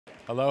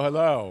Hello,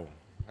 hello.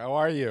 How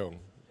are you?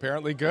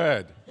 Apparently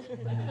good.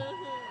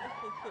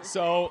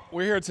 So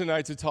we're here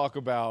tonight to talk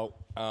about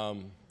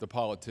The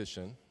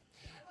Politician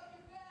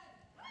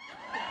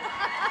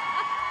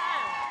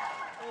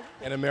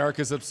and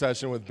America's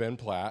obsession with Ben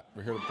Platt.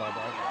 We're here to talk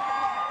about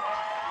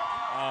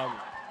that.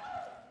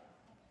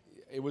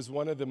 It was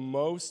one of the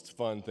most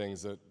fun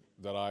things that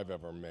I've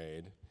ever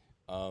made,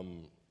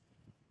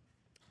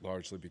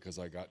 largely because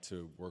I got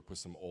to work with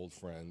some old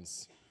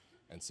friends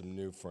and some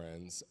new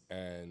friends.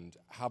 And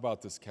how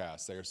about this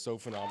cast? They are so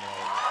phenomenal.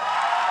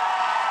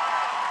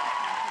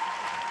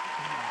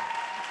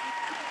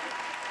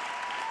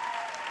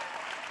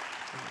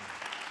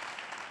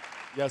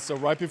 Yeah, so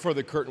right before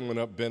the curtain went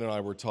up, Ben and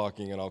I were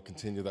talking, and I'll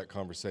continue that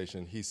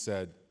conversation. He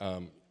said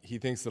he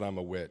thinks that I'm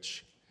a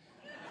witch.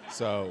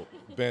 So,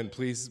 Ben,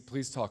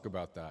 please talk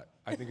about that.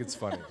 I think it's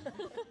funny.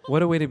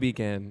 What a way to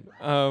begin.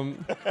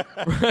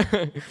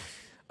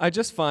 I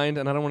just find,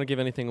 and I don't want to give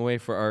anything away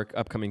for our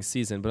upcoming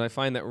season, but I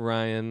find that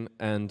Ryan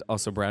and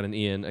also Brad and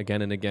Ian,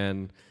 again and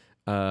again,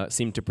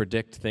 seem to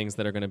predict things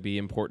that are going to be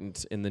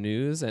important in the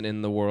news and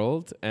in the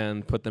world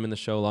and put them in the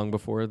show long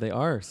before they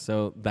are.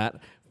 So that,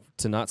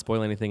 to not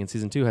spoil anything in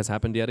season 2, has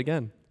happened yet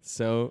again.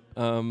 So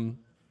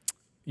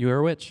you are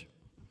a witch.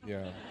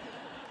 Yeah.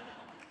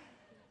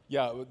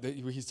 Yeah,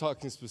 he's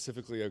talking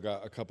specifically. I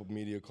got a couple of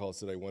media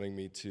calls today wanting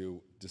me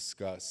to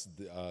discuss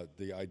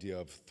the idea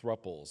of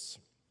thruples,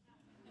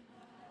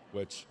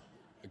 which,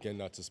 again,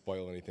 not to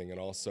spoil anything, and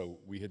also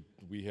we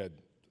had,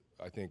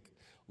 I think,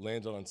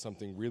 landed on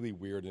something really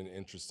weird and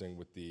interesting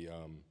with the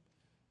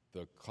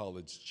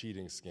college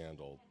cheating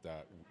scandal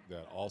that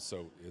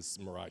also is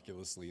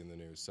miraculously in the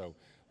news. So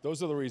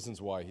those are the reasons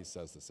why he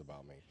says this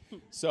about me.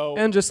 So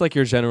And just like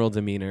your general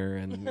demeanor,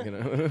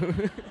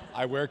 and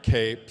I wear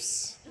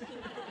capes.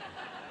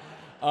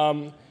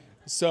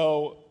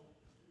 So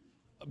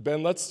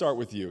Ben, let's start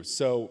with you.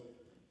 So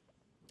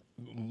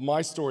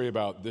my story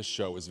about this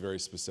show is very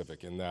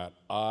specific in that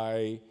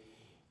I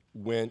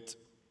went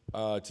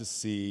to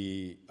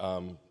see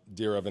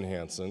Dear Evan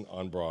Hansen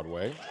on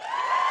Broadway.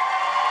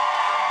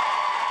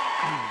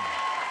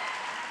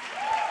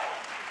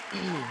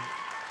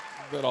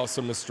 That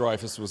also Miss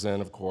Dreyfuss was in,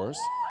 of course.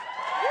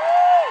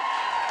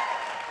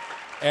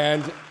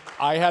 And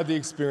I had the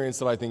experience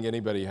that I think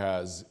anybody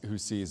has who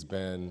sees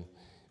Ben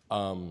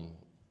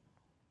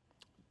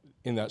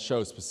in that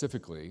show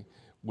specifically,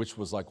 which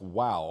was like,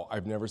 wow,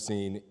 I've never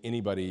seen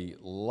anybody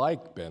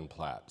like Ben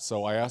Platt.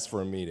 So I asked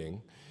for a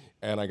meeting,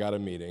 and I got a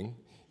meeting,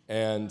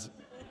 and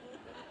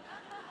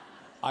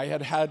I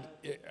had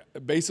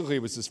basically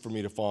it was just for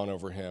me to fawn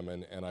over him,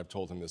 and I've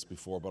told him this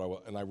before,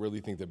 but I really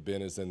think that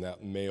Ben is in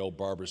that male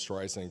Barbra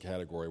Streisand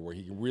category where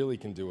he really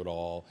can do it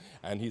all,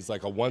 and he's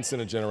like a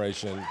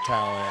once-in-a-generation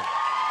talent.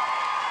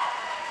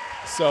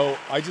 So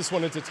I just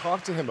wanted to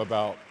talk to him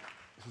about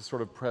his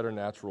sort of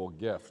preternatural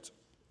gift.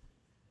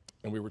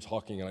 And we were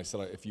talking, and I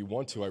said, if you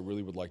want to, I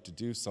really would like to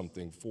do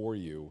something for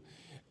you.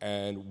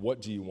 And what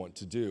do you want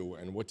to do?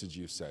 And what did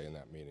you say in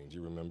that meeting? Do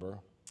you remember?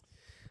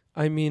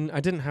 I mean,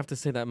 I didn't have to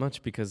say that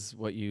much because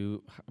what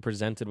you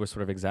presented was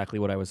sort of exactly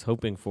what I was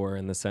hoping for,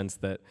 in the sense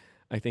that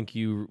I think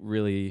you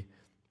really,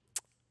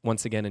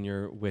 once again in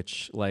your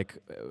witch-like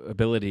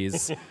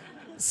abilities,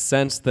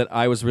 sensed that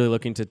I was really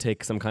looking to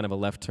take some kind of a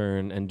left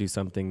turn and do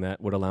something that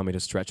would allow me to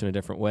stretch in a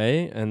different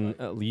way and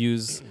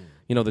use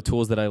the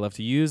tools that I love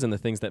to use and the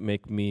things that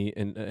make me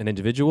an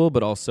individual,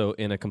 but also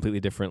in a completely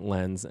different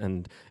lens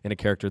and in a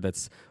character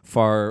that's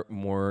far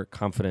more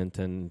confident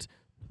and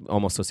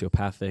almost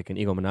sociopathic and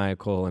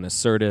egomaniacal and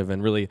assertive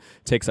and really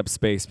takes up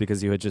space,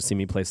 because you had just seen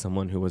me play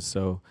someone who was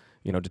so,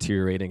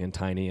 deteriorating and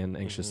tiny and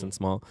anxious and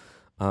small.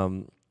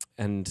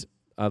 And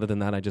other than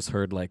that, I just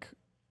heard,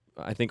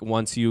 I think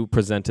once you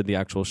presented the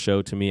actual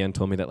show to me and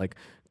told me that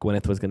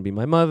Gwyneth was going to be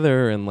my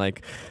mother and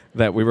that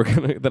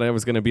I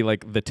was going to be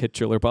the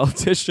titular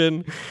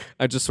politician,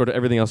 I just sort of,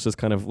 everything else just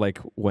kind of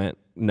went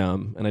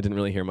numb, and I didn't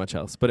really hear much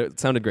else, but it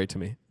sounded great to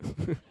me.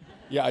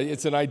 Yeah,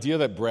 it's an idea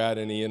that Brad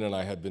and Ian and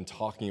I had been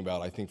talking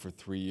about, I think, for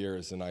 3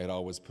 years, and I had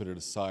always put it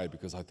aside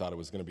because I thought it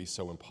was going to be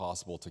so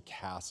impossible to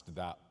cast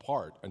that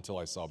part until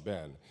I saw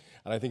Ben.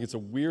 And I think it's a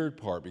weird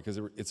part because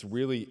it's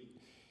really,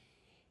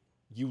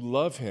 you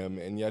love him,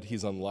 and yet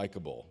he's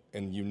unlikable,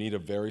 and you need a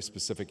very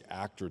specific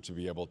actor to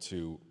be able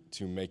to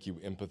make you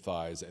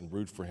empathize and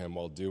root for him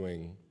while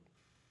doing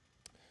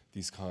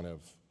these kind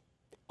of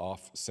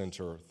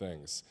off-center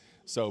things.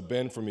 So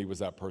Ben, for me, was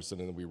that person,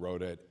 and we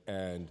wrote it,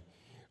 and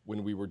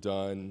when we were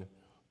done,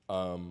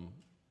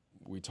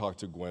 we talked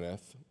to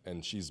Gwyneth,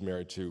 and she's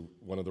married to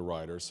one of the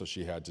writers, so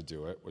she had to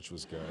do it, which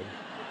was good.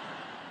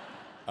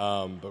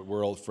 But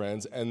we're old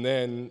friends. And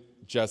then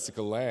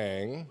Jessica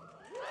Lange.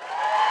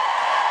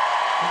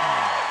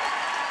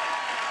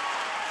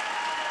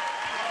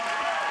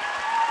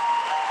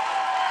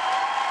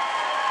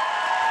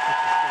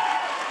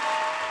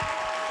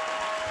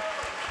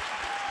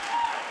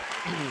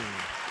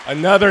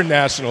 Another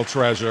national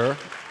treasure.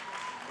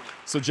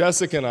 So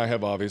Jessica and I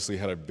have obviously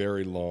had a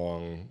very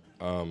long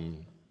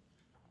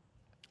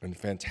and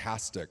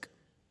fantastic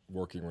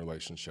working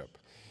relationship.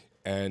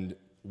 And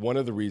one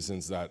of the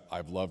reasons that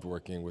I've loved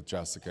working with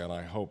Jessica, and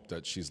I hope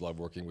that she's loved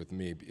working with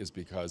me, is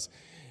because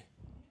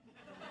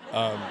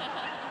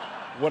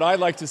what I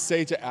like to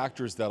say to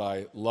actors that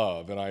I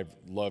love, and I've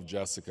loved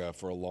Jessica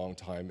for a long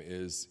time,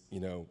 is,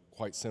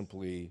 quite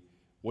simply,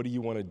 what do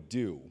you want to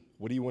do?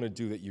 What do you want to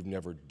do that you've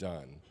never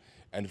done?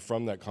 And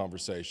from that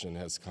conversation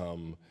has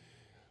come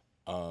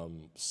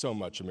so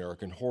much: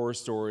 American Horror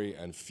Story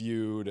and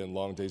Feud and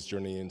Long Day's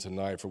Journey into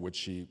Night, for which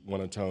she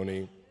won a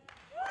Tony.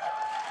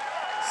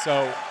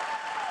 So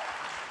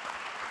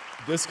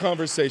this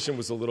conversation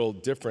was a little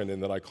different in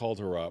that I called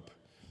her up.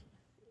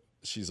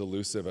 She's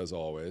elusive as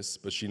always,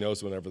 but she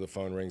knows whenever the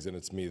phone rings and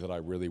it's me that I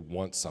really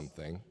want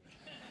something.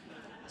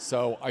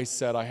 So I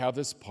said, I have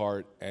this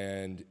part,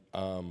 and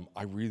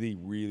I really,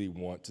 really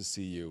want to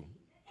see you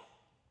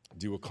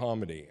do a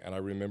comedy. And I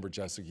remember,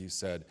 Jessica, you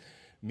said,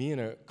 me in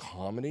a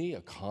comedy?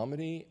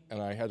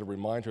 And I had to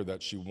remind her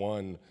that she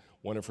won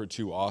one of her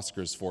 2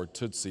 Oscars for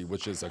Tootsie,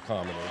 which is a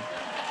comedy.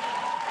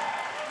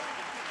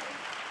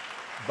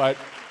 But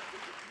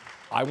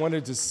I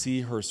wanted to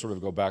see her sort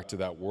of go back to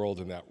that world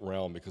and that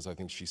realm because I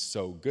think she's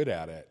so good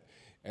at it.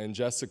 And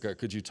Jessica,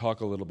 could you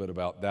talk a little bit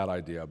about that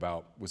idea?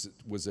 About was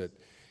it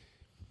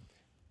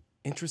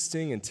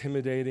interesting,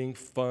 intimidating,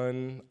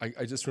 fun?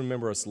 I just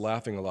remember us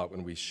laughing a lot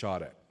when we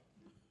shot it.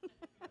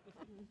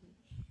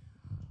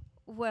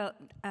 Well,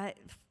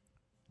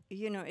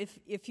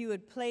 if you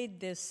had played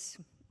this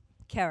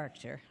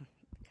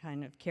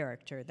kind of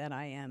character that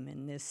I am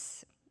in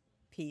this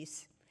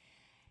piece,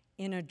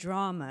 in a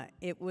drama,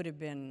 it would have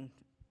been,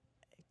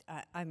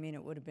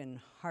 it would have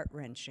been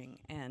heart-wrenching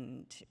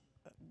and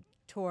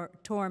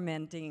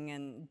tormenting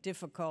and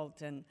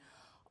difficult and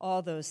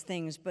all those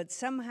things. But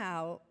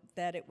somehow,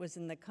 that it was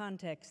in the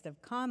context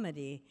of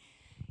comedy,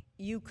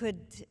 you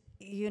could,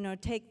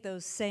 take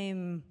those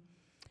same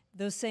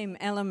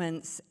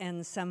elements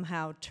and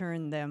somehow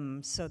turn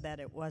them so that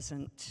it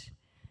wasn't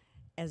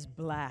as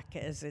black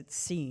as it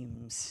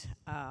seems.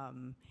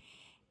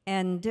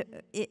 And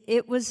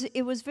it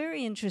was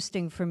very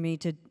interesting for me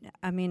to,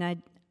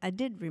 I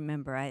did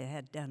remember I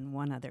had done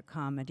one other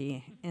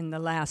comedy in the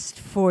last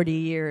 40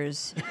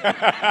 years.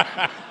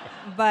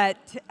 But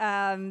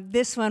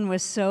this one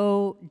was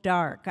so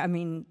dark.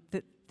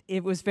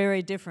 It was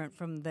very different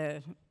from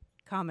the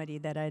comedy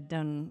that I'd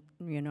done,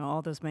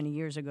 all those many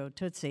years ago,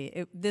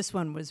 Tootsie. This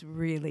one was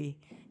really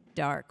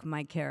dark.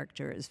 My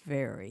character is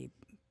very,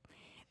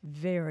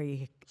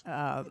 very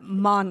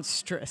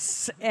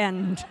monstrous,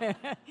 and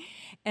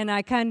and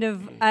I kind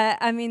of,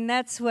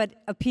 that's what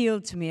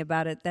appealed to me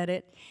about it, that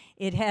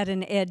it had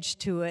an edge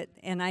to it,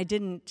 and I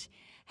didn't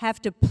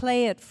have to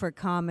play it for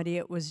comedy.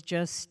 It was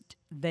just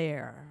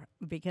there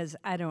because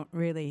I don't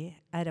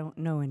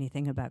know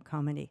anything about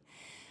comedy.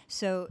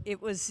 So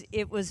it was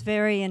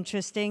very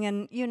interesting,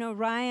 and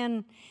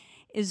Ryan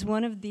is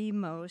one of the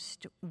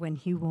most, when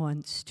he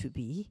wants to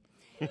be,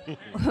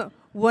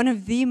 one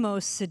of the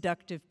most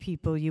seductive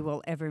people you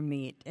will ever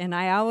meet. And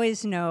I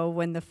always know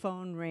when the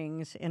phone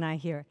rings and I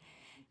hear,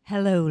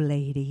 "Hello,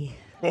 lady."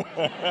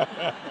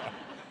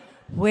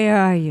 "Where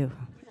are you?"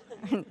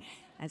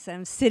 I said,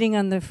 "I'm sitting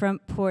on the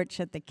front porch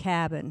at the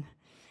cabin."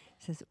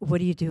 He says,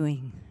 "What are you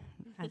doing?"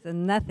 I said,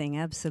 "Nothing,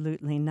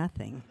 absolutely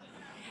nothing."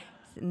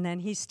 And then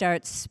he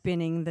starts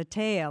spinning the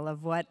tale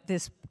of what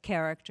this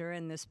character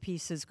and this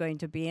piece is going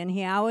to be. And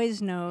he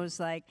always knows,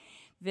 like,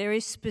 very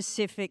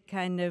specific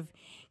kind of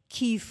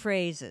key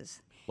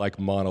phrases. Like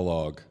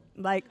monologue.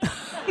 Like,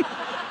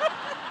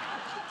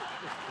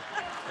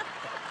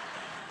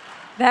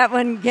 that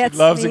one gets me.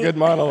 She loves a good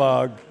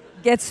monologue.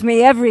 Gets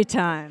me every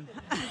time.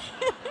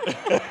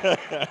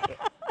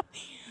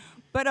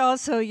 But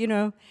also,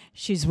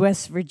 she's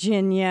West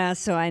Virginia,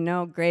 so I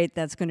know, great,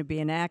 that's going to be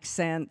an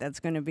accent. That's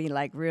going to be,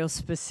 like, real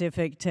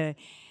specific to,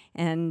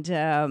 and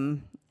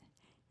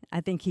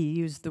I think he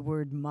used the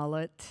word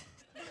mullet.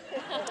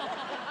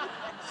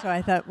 So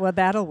I thought, well,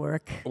 that'll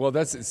work. Well,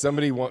 that's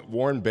somebody,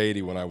 Warren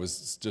Beatty, when I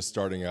was just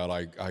starting out,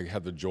 I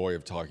had the joy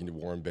of talking to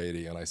Warren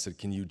Beatty, and I said,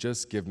 can you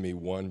just give me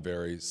one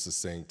very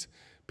succinct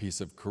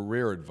piece of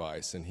career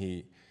advice? And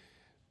he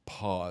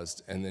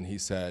paused, and then he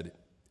said,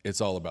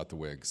 it's all about the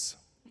wigs.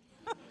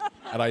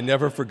 And I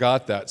never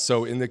forgot that.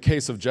 So in the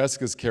case of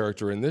Jessica's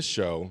character in this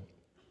show,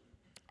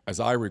 as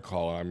I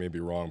recall, I may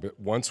be wrong, but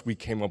once we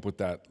came up with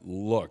that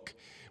look,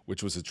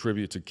 which was a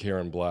tribute to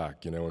Karen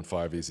Black, in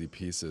 5 Easy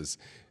Pieces,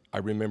 I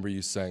remember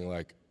you saying,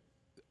 like,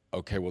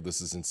 okay, well, this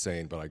is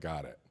insane, but I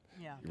got it.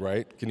 Yeah.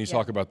 Right? Can you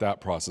talk about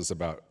that process,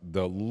 about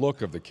the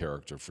look of the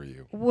character for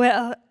you?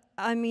 Well,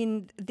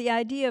 the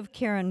idea of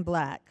Karen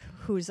Black,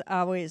 who's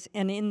always,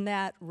 and in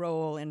that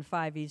role in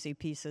 5 Easy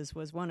Pieces,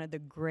 was one of the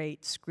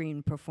great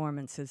screen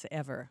performances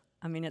ever.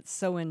 It's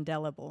so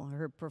indelible,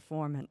 her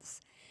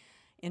performance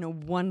in a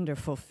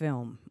wonderful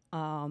film.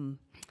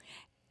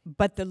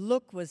 But the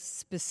look was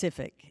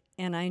specific,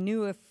 and I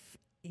knew if,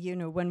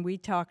 when we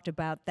talked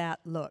about that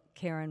look,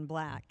 Karen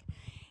Black,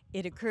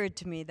 it occurred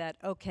to me that,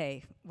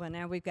 okay, well,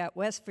 now we've got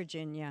West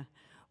Virginia,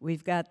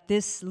 we've got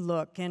this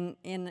look, and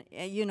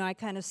I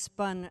kind of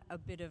spun a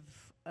bit of,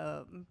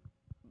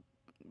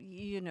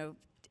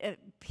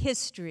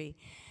 history,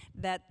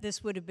 that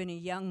this would have been a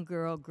young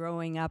girl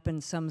growing up in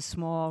some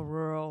small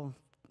rural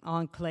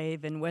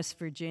enclave in West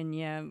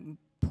Virginia,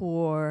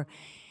 poor,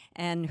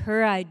 and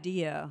her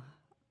idea,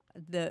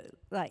 the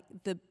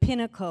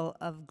pinnacle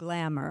of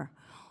glamour,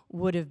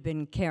 would have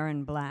been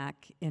Karen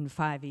Black in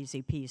 5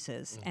 Easy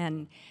Pieces. Mm-hmm.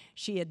 And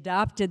she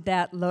adopted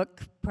that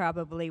look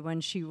probably when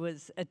she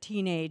was a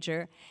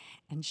teenager,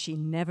 and she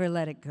never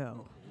let it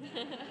go.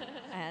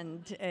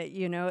 And,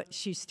 you know,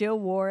 she still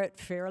wore it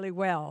fairly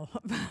well.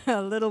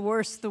 A little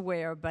worse to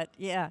wear, but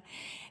yeah.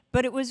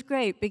 But it was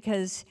great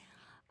because,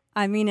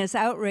 I mean, as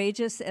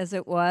outrageous as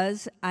it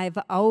was, I've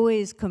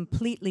always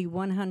completely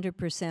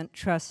 100%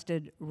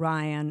 trusted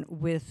Ryan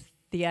with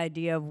the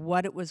idea of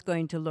what it was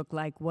going to look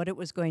like, what it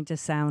was going to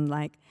sound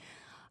like.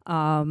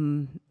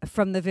 From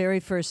the very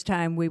first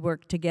time we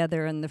worked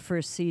together in the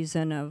first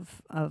season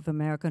of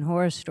American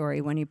Horror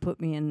Story, when he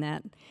put me in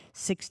that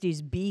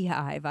 60s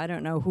beehive. I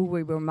don't know who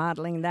we were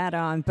modeling that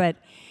on, but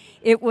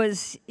it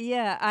was,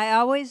 yeah, I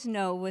always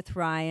know with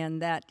Ryan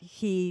that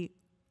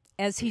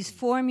as he's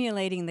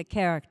formulating the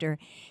character,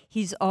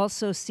 he's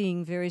also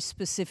seeing very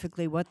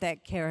specifically what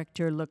that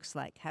character looks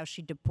like, how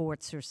she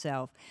deports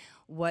herself,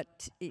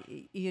 what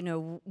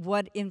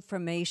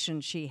information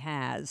she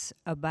has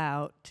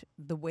about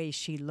the way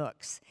she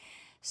looks.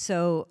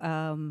 So,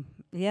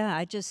 yeah,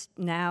 I just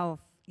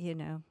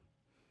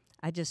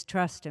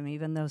trust him,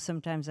 even though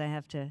sometimes I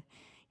have to,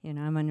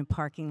 I'm in a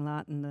parking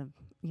lot in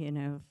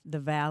the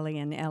valley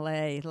in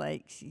LA,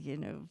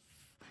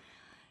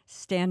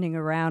 standing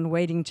around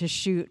waiting to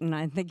shoot, and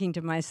I'm thinking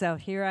to myself,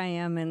 here I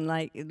am in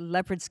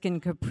leopard skin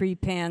capri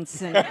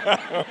pants and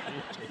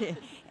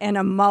and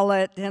a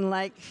mullet and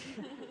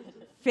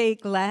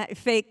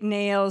fake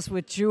nails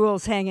with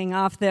jewels hanging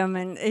off them,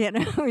 and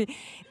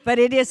but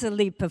it is a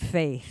leap of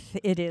faith.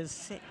 It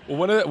is.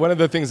 Well, one of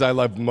the things I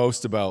love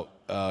most about,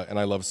 and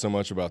I love so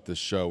much about this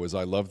show, is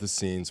I love the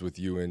scenes with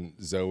you and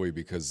Zoe,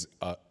 because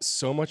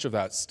so much of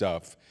that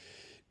stuff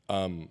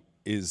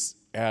is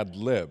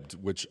ad-libbed,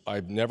 which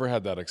I've never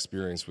had that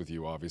experience with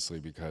you, obviously,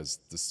 because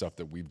the stuff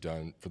that we've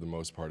done for the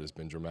most part has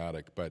been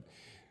dramatic. But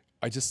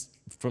I just,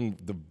 from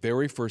the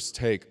very first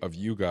take of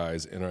you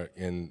guys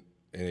in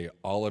a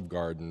Olive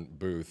Garden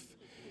booth,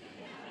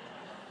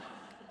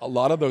 a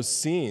lot of those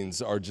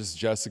scenes are just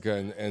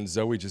Jessica and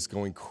Zoe just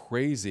going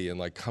crazy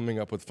and coming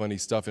up with funny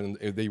stuff, and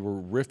they were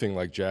riffing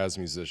like jazz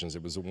musicians.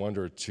 It was a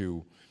wonder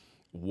to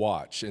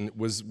watch. And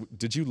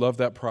did you love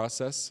that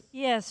process?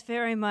 Yes,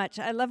 very much.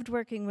 I loved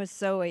working with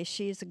Zoe.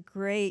 She's a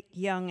great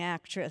young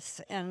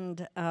actress,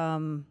 and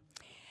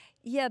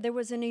yeah, there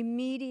was an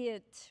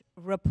immediate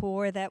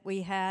rapport that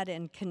we had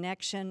and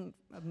connection,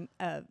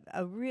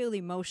 a really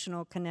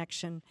emotional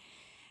connection.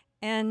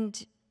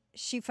 And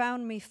she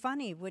found me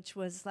funny, which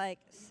was it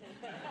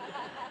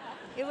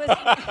was,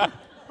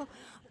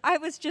 I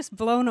was just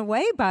blown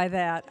away by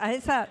that. I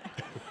thought,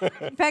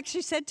 in fact,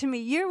 she said to me,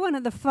 you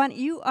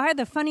are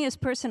the funniest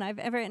person I've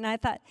ever, and I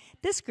thought,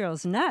 this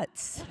girl's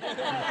nuts.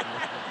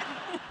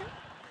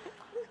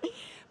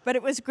 But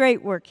it was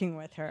great working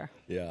with her.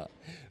 Yeah.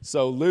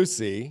 So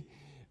Lucy,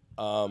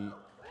 who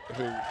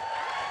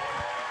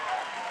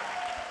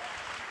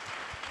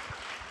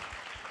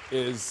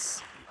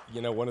is,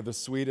 one of the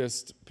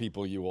sweetest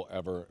people you will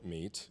ever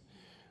meet.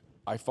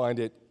 I find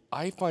it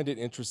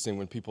interesting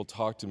when people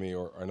talk to me,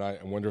 and I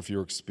wonder if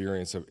your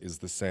experience is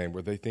the same,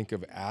 where they think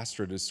of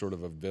Astrid as sort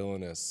of a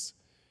villainous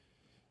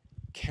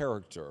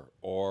character,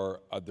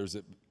 or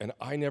and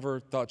I never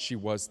thought she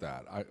was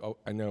that.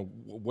 I know.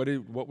 What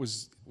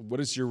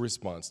is your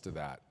response to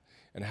that,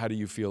 and how do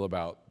you feel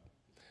about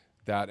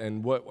that,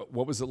 and what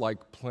was it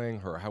like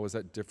playing her? How was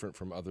that different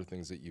from other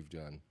things that you've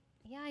done?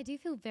 Yeah, I do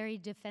feel very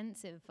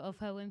defensive of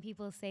her when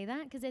people say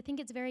that, because I think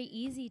it's very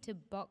easy to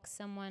box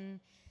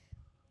someone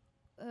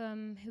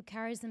who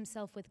carries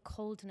themselves with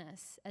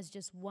coldness as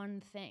just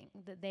one thing,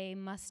 that they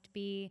must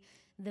be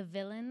the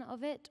villain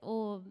of it,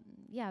 or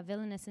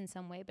villainous in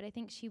some way. But I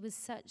think she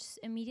was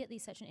immediately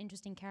such an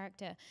interesting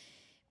character,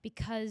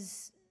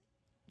 because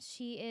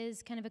she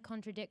is kind of a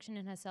contradiction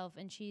in herself,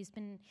 and she's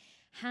been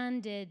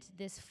handed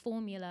this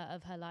formula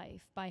of her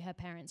life by her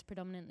parents,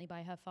 predominantly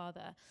by her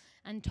father,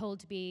 and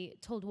told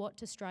what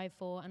to strive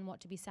for and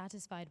what to be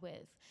satisfied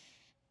with.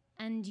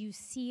 And you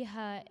see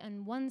her,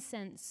 in one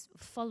sense,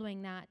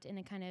 following that in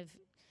a kind of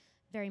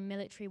very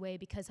military way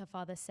because her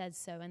father says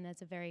so, and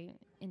there's a very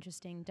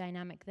interesting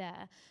dynamic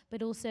there.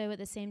 But also at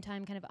the same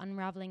time kind of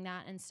unraveling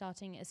that and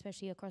starting,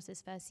 especially across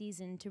this first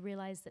season, to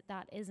realize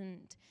that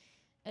isn't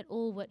at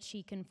all what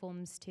she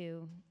conforms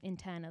to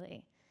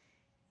internally.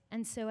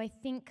 And so I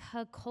think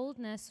her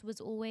coldness was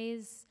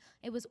always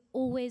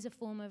a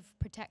form of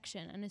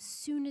protection. And as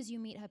soon as you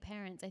meet her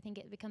parents, I think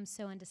it becomes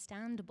so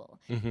understandable.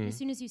 Mm-hmm. And as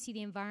soon as you see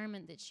the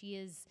environment that she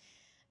is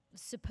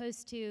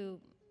supposed to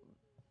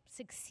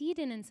succeed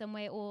in some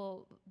way,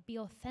 or be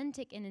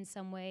authentic in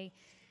some way,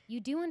 you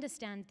do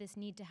understand this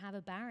need to have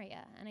a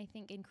barrier. And I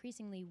think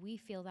increasingly we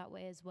feel that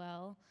way as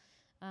well.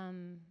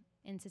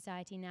 In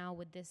society now,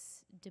 with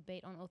this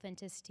debate on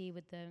authenticity,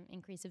 with the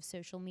increase of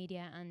social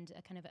media and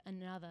a kind of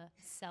another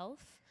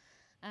self,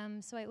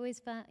 So I always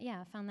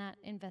found that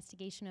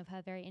investigation of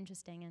her very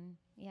interesting, and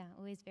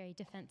always very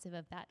defensive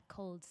of that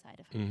cold side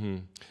of her. Mm-hmm.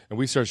 And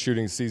we start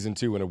shooting season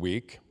 2 in a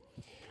week,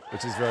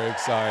 which is very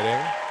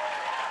exciting.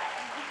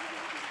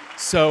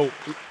 So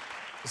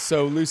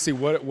Lucy,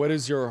 what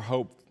is your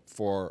hope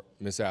for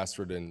Miss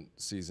Astrid in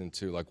season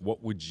 2? Like,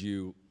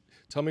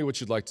 tell me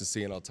what you'd like to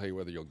see, and I'll tell you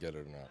whether you'll get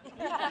it or not.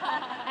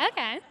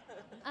 Okay.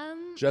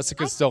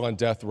 Jessica's still on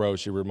death row,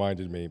 she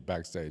reminded me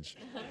backstage.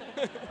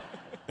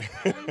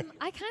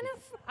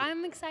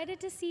 I'm excited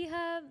to see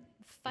her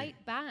fight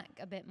back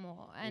a bit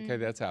more. And Okay,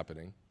 that's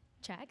happening.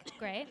 check,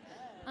 great.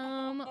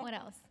 What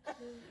else?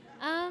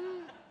 I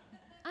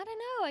don't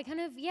know.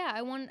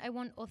 I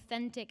want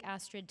authentic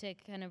Astrid to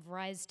kind of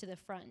rise to the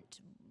front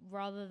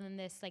rather than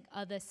this like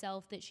other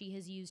self that she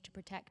has used to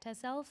protect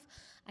herself.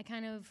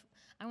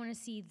 I want to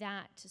see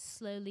that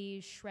slowly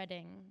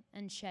shredding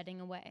and shedding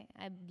away.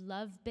 I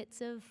love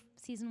bits of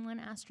season 1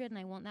 Astrid, and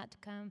I want that to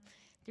come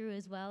through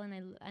as well.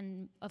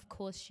 And of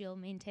course she'll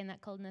maintain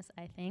that coldness,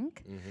 I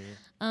think.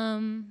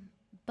 Mm-hmm.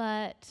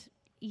 But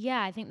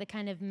yeah, I think the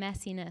kind of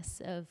messiness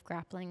of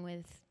grappling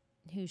with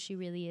who she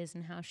really is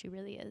and how she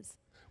really is.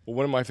 Well,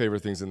 one of my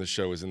favorite things in the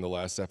show is in the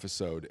last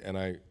episode, and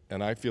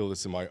I feel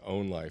this in my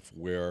own life,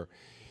 where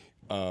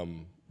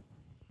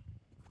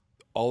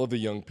all of the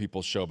young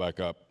people show back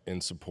up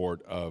in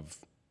support of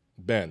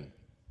Ben.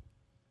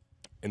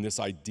 And this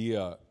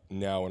idea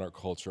now in our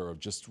culture of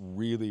just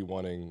really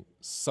wanting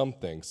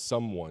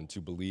someone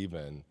to believe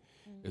in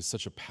is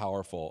such a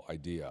powerful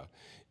idea.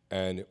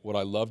 And what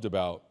I loved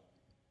about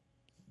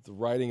the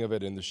writing of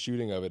it and the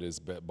shooting of it is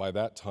by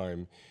that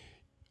time,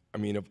 I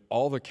mean, of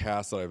all the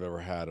casts that I've ever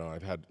had, and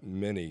I've had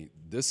many,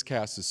 this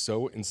cast is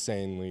so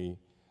insanely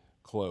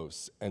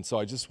close. And so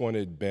I just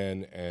wanted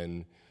Ben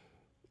and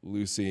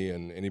Lucy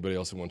and anybody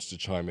else who wants to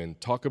chime in,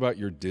 talk about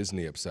your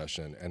Disney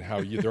obsession and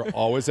how they're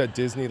always at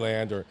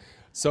Disneyland.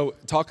 So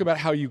talk about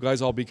how you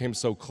guys all became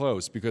so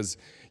close, because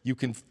you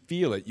can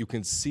feel it, you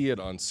can see it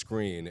on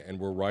screen, and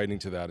we're writing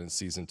to that in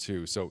season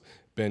 2. So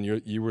Ben,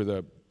 you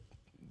were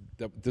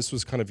this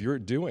was kind of your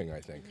doing, I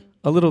think.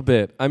 A little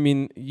bit. I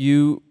mean,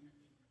 you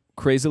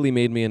crazily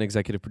made me an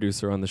executive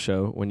producer on the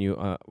show when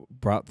you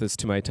brought this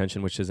to my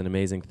attention, which is an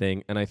amazing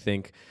thing. And I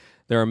think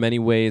there are many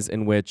ways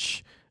in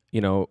which,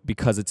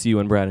 because it's you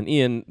and Brad and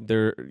Ian,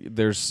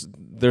 there's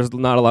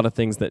not a lot of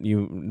things that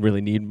you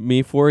really need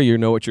me for. You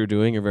know what you're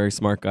doing. You're very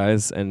smart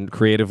guys, and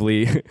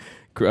creatively,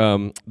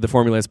 the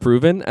formula is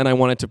proven. And I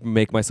wanted to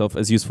make myself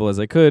as useful as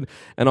I could.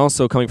 And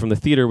also, coming from the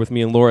theater with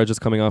me and Laura,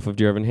 just coming off of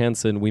Dear Evan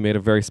Hansen, we made a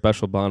very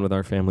special bond with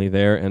our family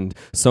there. And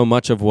so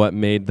much of what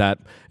made that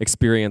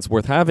experience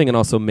worth having, and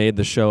also made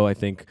the show, I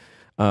think,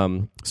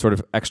 sort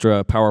of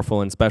extra powerful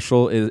and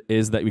special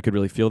is that we could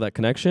really feel that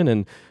connection.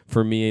 And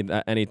for me,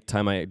 any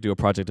time I do a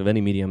project of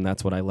any medium,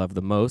 that's what I love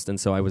the most. And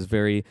so I was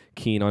very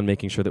keen on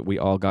making sure that we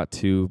all got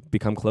to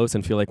become close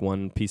and feel like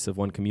one piece of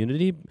one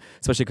community,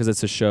 especially because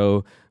it's a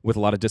show with a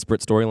lot of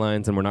disparate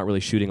storylines and we're not really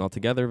shooting all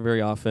together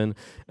very often.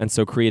 And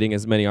so creating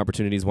as many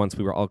opportunities once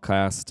we were all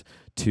cast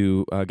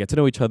to get to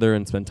know each other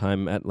and spend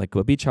time at like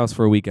a beach house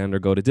for a weekend or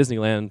go to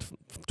Disneyland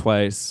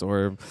twice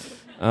or...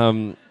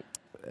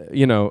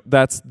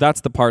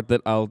 that's the part that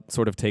I'll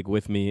sort of take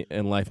with me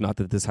in life. Not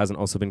that this hasn't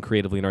also been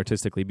creatively and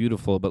artistically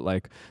beautiful, but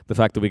like the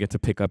fact that we get to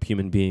pick up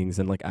human beings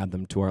and like add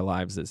them to our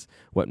lives is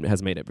what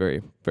has made it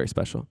very, very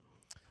special.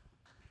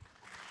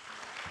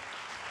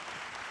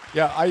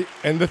 Yeah,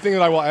 and the thing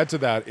that I will add to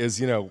that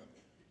is, and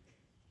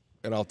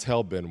I'll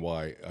tell Ben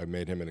why I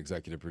made him an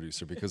executive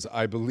producer, because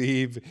I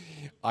believe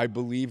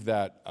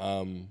that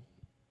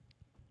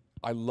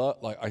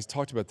I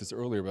talked about this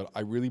earlier, but I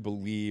really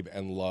believe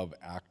and love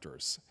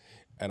actors.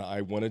 And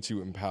I wanted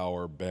to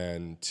empower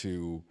Ben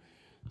to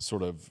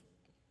sort of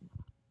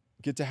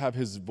get to have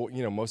his voice.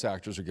 Most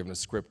actors are given a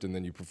script and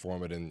then you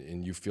perform it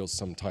and you feel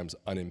sometimes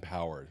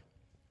unempowered.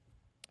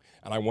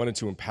 And I wanted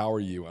to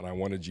empower you, and I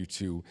wanted you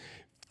to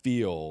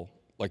feel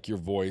like your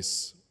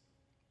voice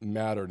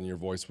mattered and your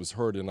voice was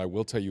heard. And I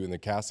will tell you, in the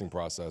casting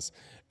process,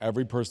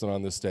 every person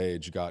on the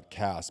stage got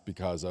cast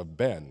because of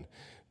Ben.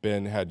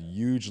 Ben had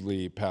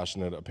hugely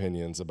passionate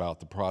opinions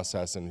about the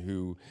process and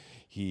who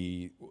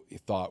he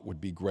thought would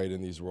be great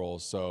in these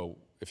roles. So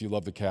if you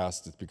love the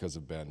cast, it's because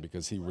of Ben,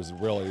 because he was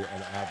really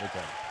an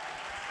advocate.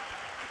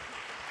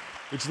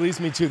 Which leads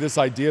me to this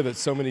idea that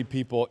so many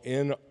people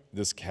in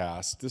this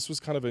cast, this was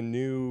kind of a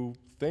new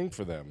thing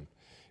for them,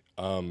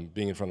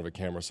 being in front of a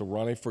camera. So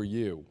Rahne, for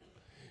you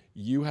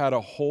had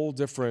a whole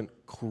different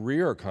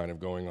career kind of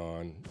going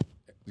on.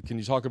 Can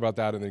you talk about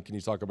that, and then can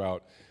you talk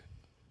about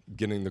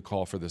getting the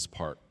call for this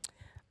part?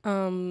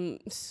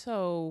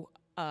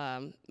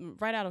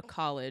 Right out of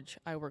college,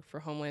 I worked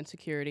for Homeland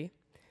Security.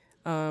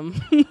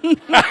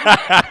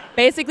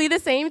 Basically the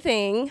same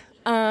thing.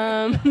 So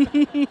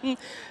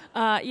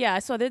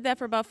I did that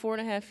for about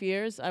 4.5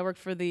 years. I worked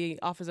for the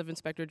Office of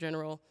Inspector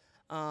General,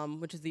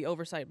 which is the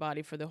oversight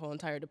body for the whole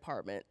entire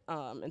department.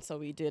 And so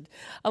we did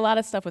a lot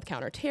of stuff with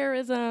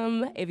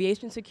counterterrorism,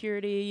 aviation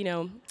security,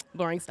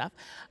 boring stuff.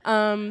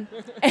 And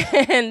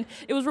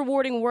it was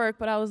rewarding work,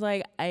 but I was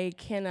like, I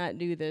cannot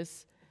do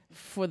this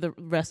for the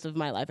rest of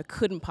my life. I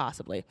couldn't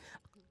possibly.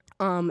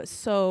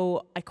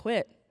 So I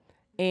quit.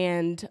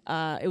 And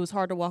it was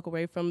hard to walk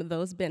away from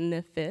those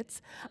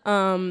benefits.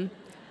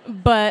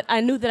 But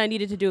I knew that I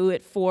needed to do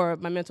it for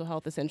my mental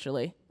health,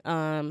 essentially.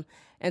 And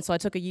so I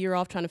took a year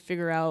off trying to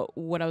figure out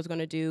what I was going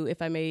to do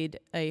if I made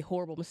a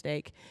horrible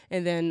mistake.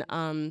 And then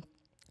I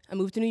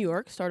moved to New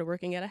York, started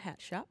working at a hat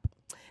shop.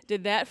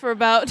 Did that for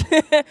about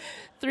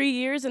 3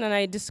 years, and then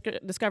I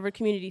discovered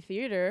community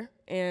theater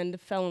and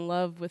fell in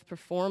love with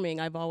performing.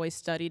 I've always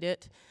studied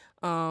it.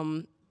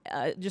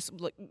 Just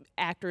like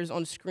actors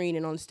on screen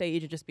and on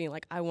stage, and just being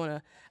like, I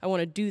wanna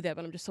do that,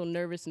 but I'm just so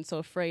nervous and so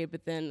afraid.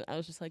 But then I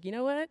was just like, you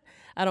know what?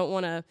 I don't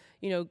want to,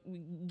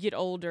 get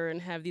older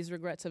and have these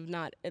regrets of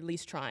not at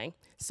least trying.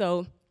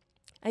 So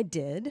I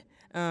did.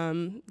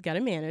 Got a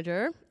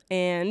manager,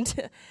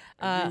 and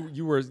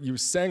you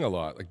sang a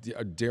lot, like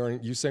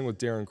Darren. You sang with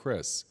Darren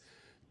Criss.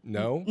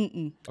 No? Okay.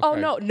 Okay.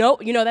 Oh, no.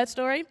 You know that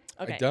story?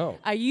 Okay. I don't.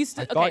 I used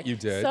to. I thought you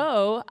did.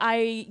 So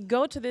I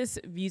go to this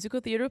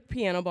musical theater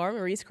piano bar,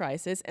 Marie's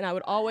Crisis, and I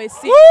would always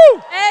see.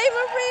 Woo! Hey,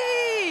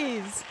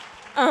 Marie's!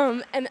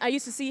 And I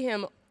used to see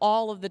him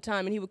all of the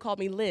time, and he would call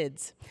me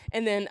Lids.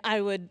 And then I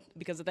would,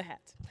 because of the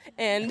hat.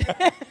 And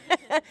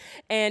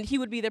and he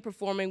would be there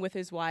performing with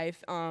his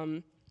wife.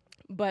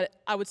 But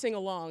I would sing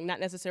along, not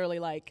necessarily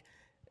like,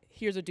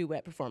 here's a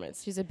duet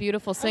performance. She's a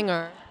beautiful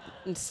singer.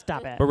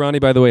 Stop it. But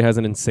Rahne, by the way, has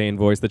an insane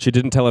voice that she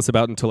didn't tell us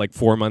about until like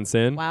 4 months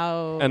in.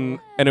 Wow. And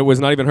it was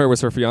not even her. It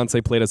was her fiance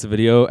played us a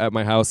video at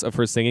my house of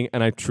her singing,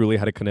 and I truly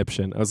had a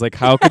conniption. I was like,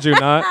 how could you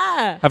not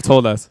have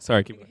told us?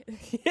 Sorry, keep going.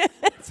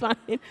 It's fine.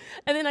 And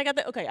then I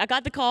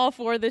got the call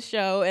for the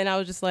show, and I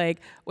was just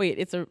like, wait,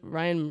 it's a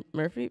Ryan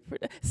Murphy?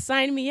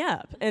 Sign me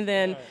up. And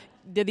then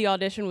did the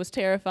audition, was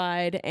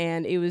terrified,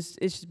 and it's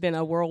just been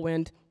a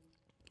whirlwind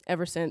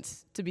ever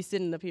since. To be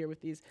sitting up here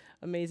with these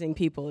amazing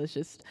people is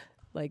just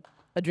like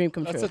a dream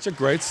come true. That's such a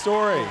great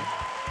story.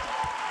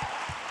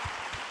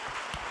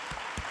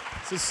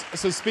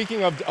 So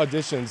speaking of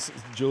auditions,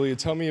 Julia,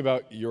 tell me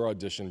about your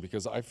audition,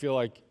 because I feel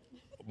like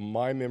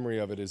my memory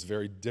of it is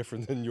very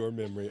different than your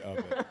memory of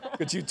it.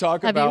 Could you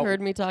talk Have about... you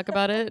heard me talk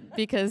about it?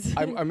 Because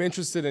I'm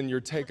interested in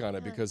your take on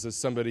it, because as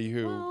somebody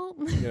who,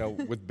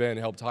 with Ben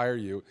helped hire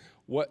you,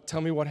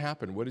 tell me what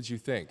happened. What did you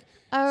think?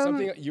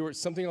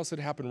 Something else had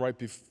happened right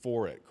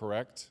before it,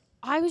 correct?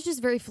 I was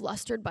just very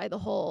flustered by the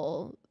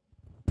whole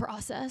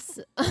process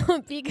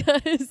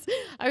because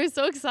I was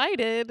so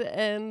excited,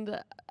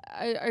 and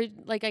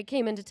I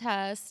came into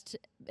test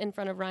in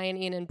front of Ryan,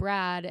 Ian, and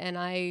Brad, and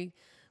I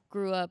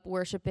grew up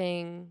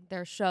worshiping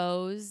their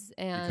shows.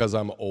 And Because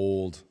I'm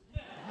old.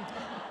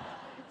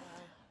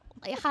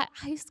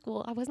 High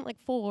school, I wasn't like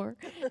 4,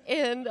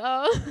 and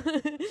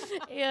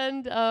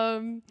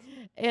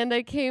and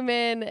I came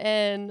in,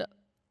 and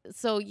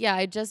so yeah,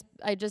 I just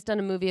done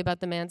a movie about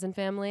the Manson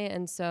family,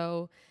 and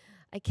so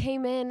I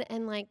came in,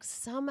 and like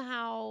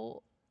somehow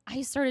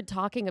I started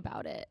talking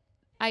about it.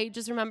 I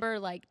just remember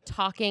like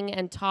talking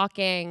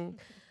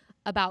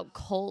about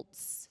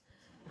cults.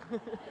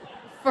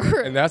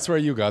 And that's where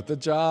you got the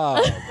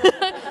job.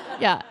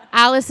 Yeah,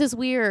 Alice is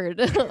weird.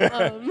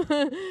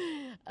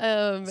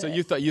 So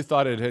you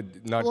thought it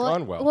had not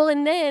gone well. Well,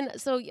 and then,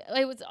 so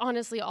it was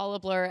honestly all a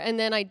blur. And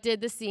then I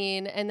did the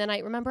scene, and then I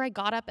remember I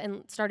got up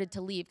and started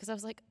to leave because I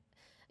was like,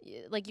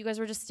 you guys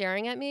were just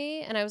staring at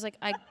me, and I was like,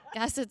 I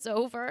guess it's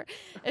over.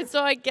 And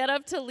so I get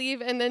up to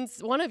leave, and then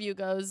one of you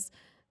goes,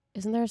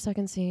 isn't there a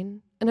second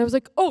scene? And I was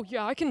like, oh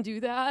yeah, I can do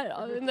that.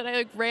 And then I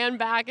like ran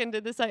back and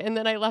did this, and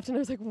then I left, and I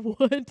was like,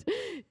 what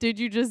did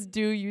you just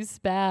do, you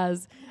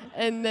spaz?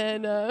 And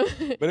then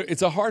But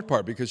it's a hard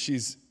part because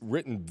she's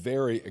written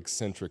very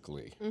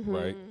eccentrically,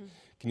 right?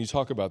 Can you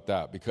talk about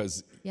that?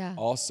 Because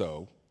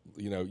also,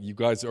 you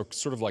guys are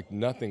sort of like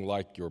nothing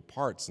like your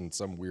parts in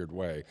some weird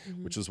way,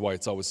 which is why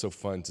it's always so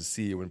fun to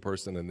see you in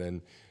person and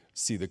then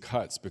see the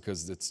cuts,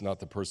 because it's not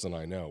the person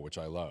I know, which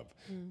I love.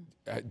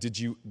 Did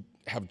you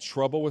have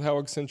trouble with how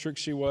eccentric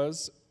she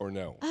was, or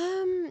no?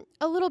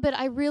 A little bit.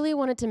 I really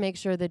wanted to make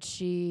sure that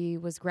she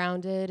was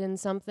grounded in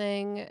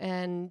something,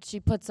 and she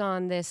puts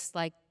on this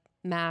like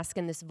mask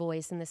and this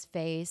voice and this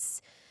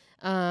face.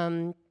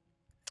 And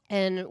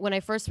when I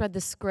first read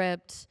the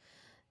script,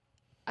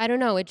 I don't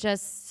know, it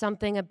just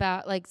something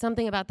about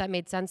that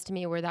made sense to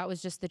me, where that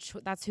was just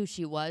that's who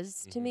she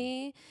was to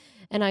me.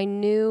 And I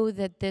knew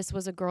that this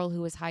was a girl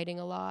who was hiding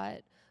a lot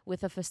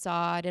with a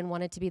facade and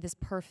wanted to be this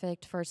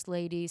perfect first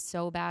lady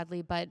so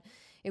badly, but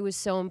it was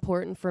so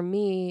important for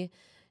me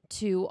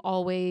to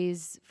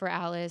always, for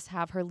Alice,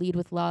 have her lead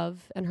with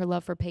love and her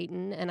love for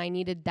Peyton, and I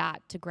needed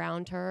that to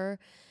ground her,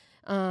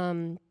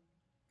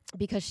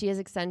 because she is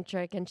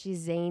eccentric and she's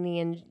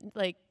zany and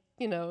like,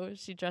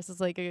 she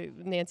dresses like a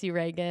Nancy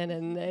Reagan,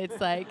 and it's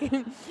like,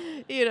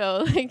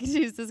 like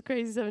she's this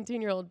crazy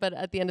 17-year-old. But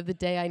at the end of the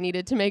day, I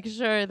needed to make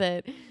sure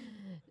that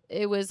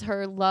it was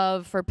her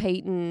love for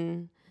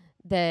Peyton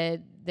that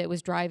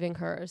was driving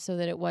her, so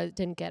that it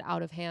didn't get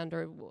out of hand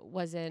or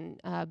wasn't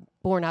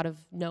born out of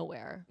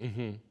nowhere.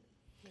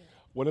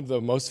 One of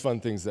the most fun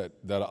things that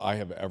I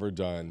have ever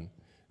done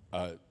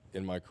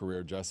in my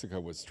career. Jessica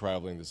was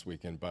traveling this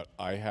weekend, but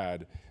I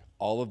had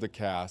all of the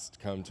cast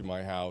come to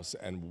my house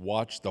and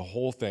watch the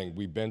whole thing.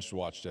 We binge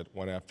watched it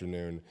one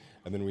afternoon,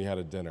 and then we had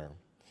a dinner.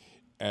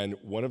 And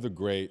one of the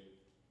great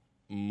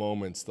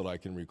moments that I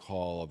can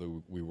recall,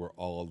 although we were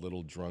all a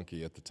little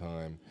drunky at the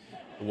time,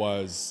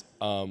 was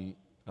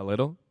A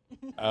little?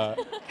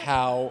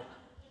 how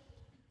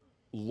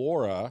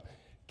Laura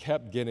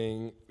kept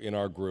getting in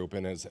our group,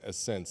 and as a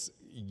sense,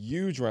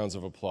 huge rounds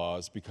of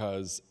applause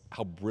because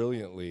how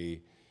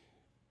brilliantly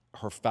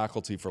her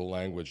faculty for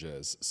language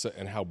is,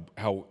 and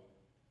how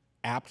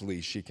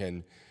aptly she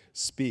can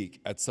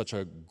speak at such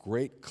a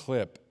great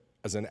clip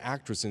as an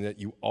actress, in that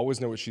you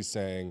always know what she's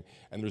saying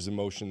and there's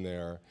emotion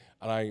there.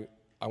 And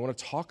I want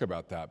to talk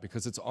about that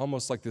because it's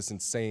almost like this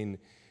insane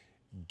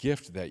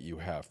gift that you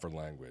have for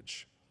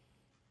language.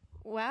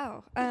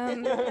 Wow.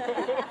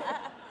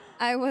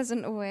 I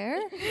wasn't aware.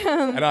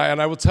 And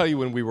I will tell you,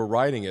 when we were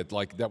writing it,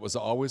 like, that was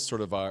always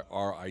sort of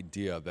our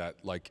idea,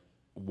 that like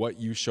what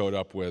you showed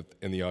up with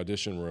in the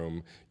audition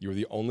room, you were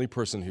the only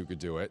person who could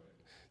do it,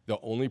 the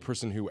only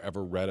person who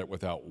ever read it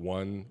without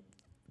one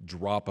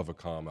drop of a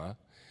comma,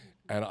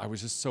 and I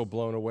was just so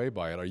blown away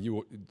by it. Are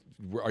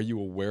you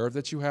aware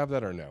that you have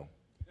that, or no?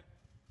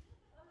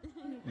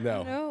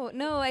 No.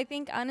 No, I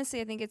think,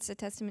 honestly, I think it's a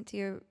testament to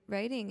your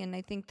writing, and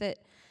I think that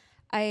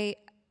I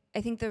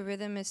think the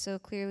rhythm is so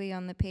clearly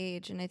on the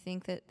page, and I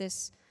think that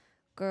this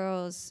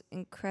girl's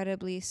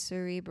incredibly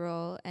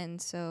cerebral,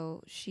 and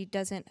so she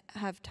doesn't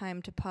have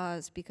time to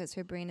pause because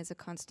her brain is a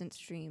constant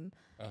stream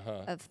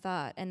of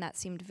thought, and that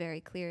seemed very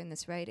clear in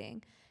this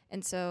writing.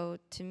 And so,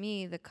 to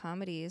me, the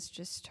comedy is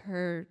just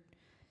her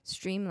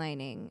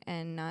streamlining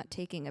and not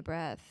taking a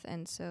breath.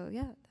 And so,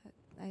 yeah,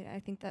 I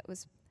think that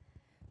was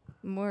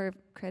more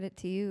credit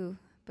to you,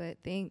 but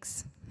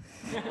thanks.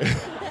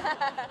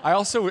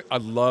 I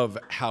love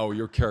how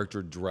your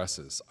character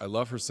dresses. I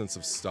love her sense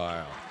of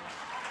style.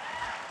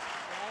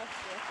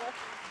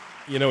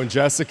 You know, and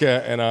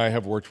Jessica and I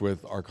have worked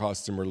with our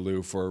costumer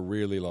Lou for a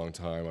really long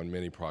time on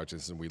many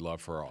projects, and we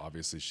love her.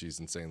 Obviously, she's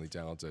insanely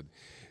talented.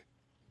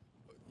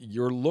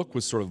 Your look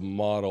was sort of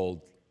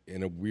modeled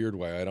in a weird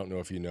way, I don't know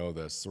if you know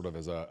this, sort of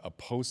as a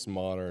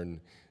postmodern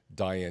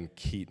Diane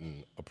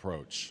Keaton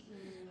approach.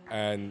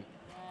 And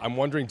I'm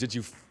wondering, did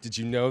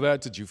you know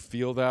that? Did you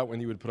feel that when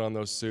you would put on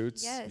those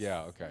suits? Yes.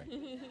 Yeah,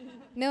 okay.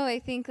 No, I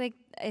think, like,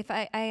 if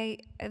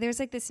there's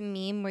like this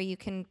meme where you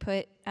can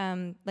put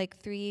like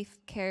 3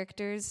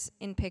 characters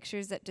in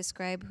pictures that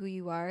describe who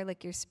you are,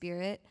 like your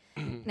spirit.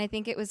 And I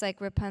think it was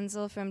like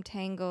Rapunzel from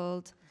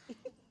Tangled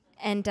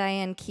and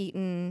Diane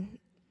Keaton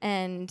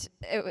and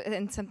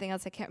something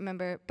else I can't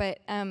remember, but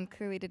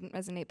clearly didn't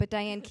resonate. But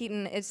Diane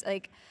Keaton is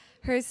like,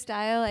 her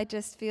style, I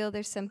just feel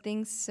there's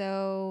something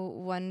so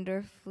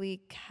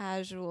wonderfully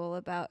casual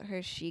about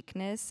her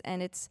chicness,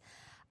 and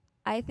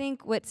I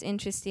think what's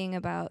interesting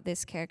about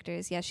this character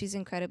is, yeah, she's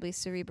incredibly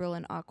cerebral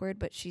and awkward,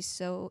 but she's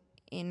so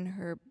in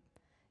her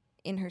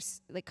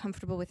like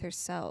comfortable with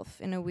herself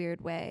in a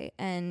weird way.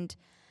 And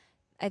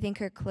I think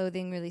her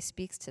clothing really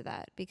speaks to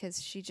that, because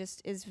she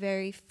just is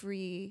very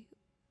free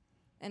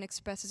and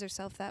expresses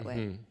herself that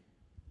way.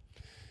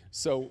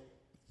 So,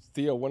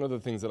 Theo, one of the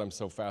things that I'm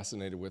so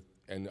fascinated with,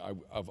 and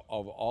of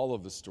all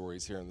of the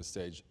stories here on the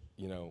stage,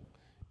 you know,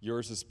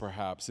 yours is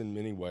perhaps in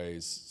many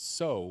ways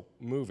so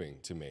moving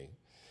to me.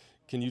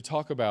 Can you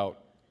talk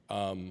about,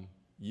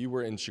 you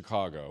were in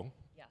Chicago.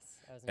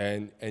 Yes, I was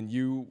and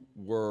you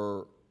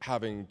were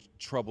having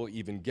trouble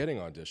even getting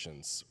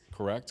auditions,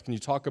 correct? Can you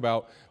talk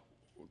about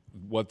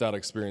what that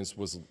experience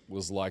was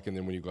like, and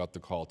then when you got the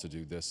call to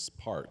do this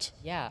part?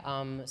 Yeah,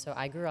 so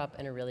I grew up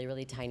in a really,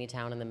 really tiny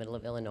town in the middle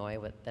of Illinois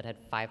that had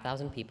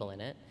 5,000 people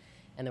in it,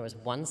 and there was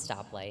one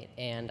stoplight,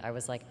 and I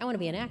was like, I want to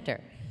be an actor.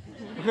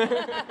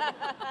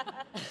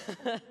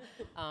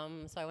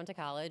 So I went to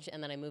college,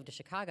 and then I moved to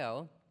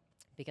Chicago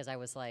because I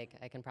was like,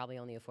 I can probably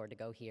only afford to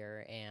go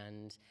here,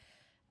 and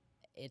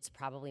it's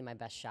probably my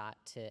best shot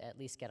to at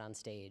least get on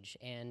stage.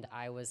 And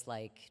I was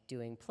like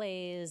doing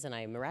plays, and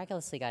I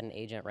miraculously got an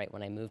agent right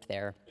when I moved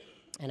there.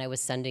 And I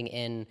was sending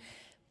in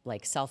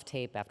like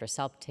self-tape after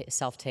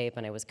self-tape,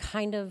 and I was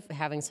kind of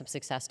having some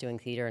success doing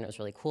theater, and it was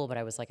really cool, but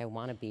I was like, I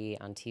want to be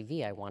on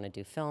TV, I want to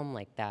do film,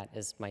 like that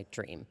is my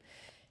dream.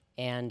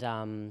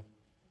 And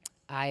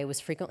I was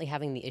frequently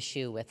having the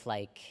issue with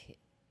like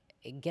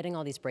getting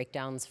all these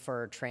breakdowns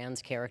for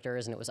trans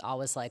characters, and it was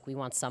always like, we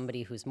want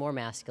somebody who's more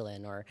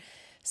masculine, or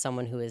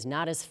someone who is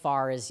not as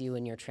far as you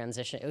in your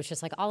transition. It was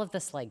just like all of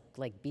this like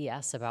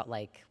BS about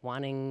like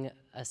wanting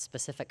a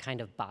specific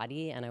kind of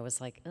body, and I was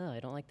like, oh, I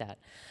don't like that.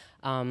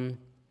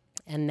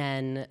 And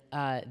then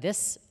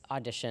this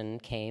audition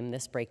came,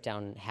 this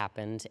breakdown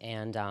happened,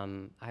 and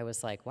I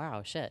was like,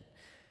 wow, shit.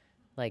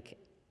 Like,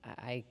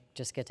 I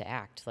just get to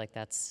act. Like,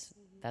 that's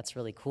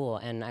really cool.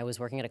 And I was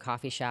working at a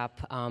coffee shop.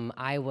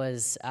 I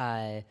was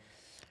like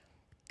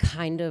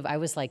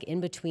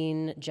in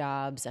between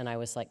jobs, and I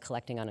was like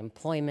collecting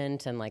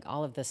unemployment, and like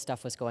all of this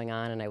stuff was going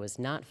on, and I was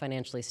not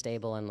financially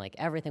stable, and like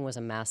everything was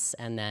a mess.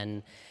 And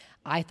then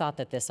I thought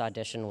that this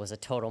audition was a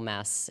total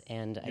mess,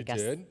 and I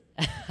guess did?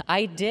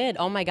 I did.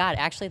 Oh my God!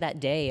 Actually, that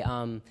day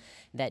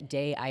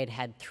I had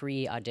had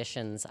 3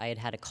 auditions. I had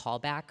had a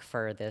callback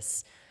for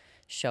this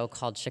show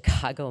called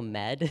Chicago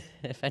Med,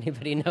 if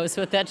anybody knows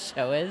what that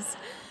show is.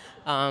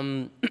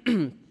 And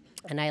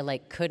I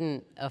like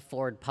couldn't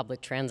afford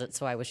public transit,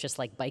 so I was just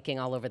like biking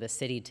all over the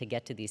city to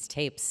get to these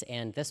tapes,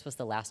 and this was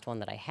the last one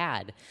that I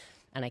had.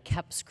 And I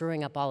kept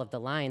screwing up all of the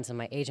lines, and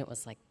my agent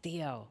was like,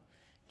 Theo,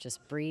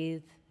 just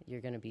breathe, you're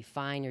gonna be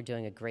fine, you're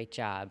doing a great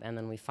job. And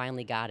then we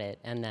finally got it,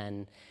 and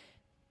then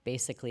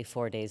basically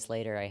 4 days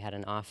later I had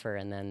an offer,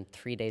 and then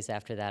 3 days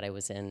after that I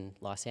was in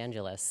Los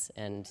Angeles,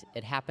 and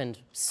it happened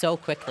so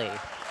quickly.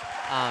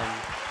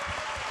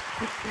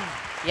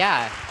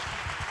 Yeah.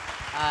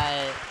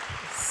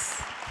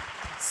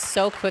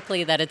 So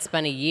quickly that it's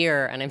been a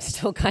year, and I'm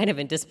still kind of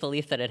in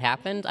disbelief that it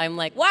happened. I'm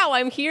like, wow,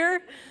 I'm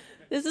here?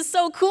 This is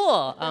so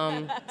cool.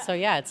 So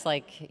yeah, it's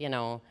like, you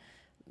know,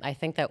 I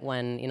think that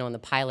when, you know, in the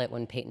pilot,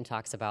 when Peyton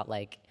talks about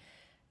like,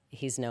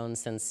 he's known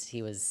since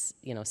he was,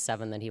 you know,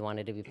 7 that he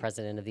wanted to be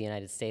president of the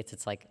United States,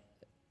 it's like,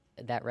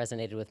 that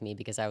resonated with me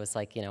because I was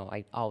like, you know,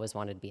 I always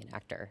wanted to be an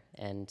actor,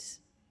 and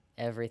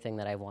everything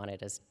that I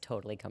wanted has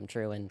totally come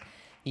true, and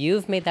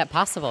you've made that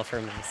possible for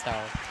me, so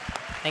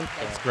thank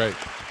you. That's great.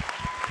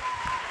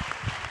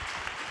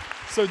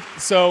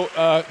 So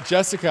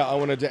Jessica, I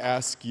wanted to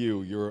ask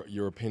you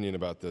your opinion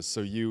about this.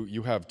 So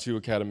you have 2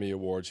 Academy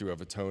Awards, you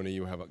have a Tony,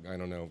 you have I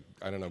don't know,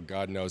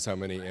 God knows how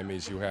many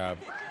Emmys you have.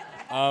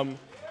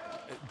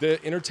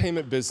 The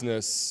entertainment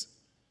business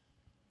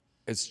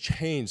has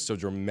changed so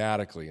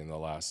dramatically in the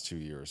last 2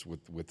 years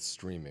with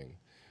streaming.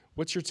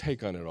 What's your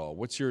take on it all?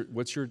 What's your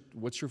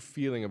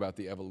feeling about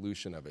the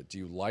evolution of it? Do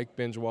you like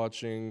binge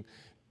watching?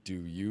 Do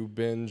you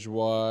binge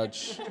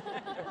watch?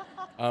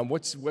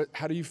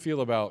 How do you feel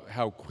about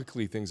how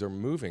quickly things are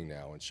moving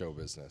now in show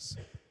business?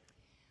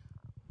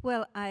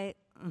 Well,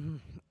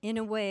 in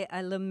a way,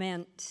 I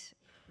lament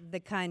the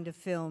kind of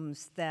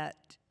films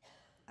that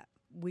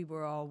we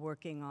were all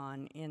working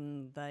on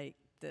in like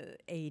the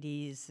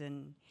 80s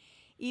and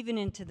even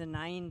into the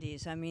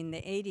 90s. I mean,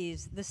 the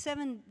 80s,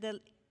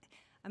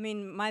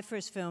 my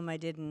first film I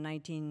did in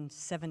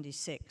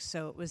 1976,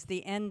 so it was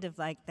the end of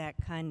like that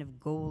kind of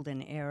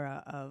golden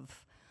era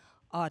of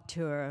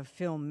auteur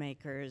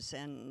filmmakers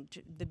and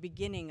the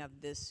beginning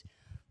of this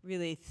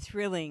really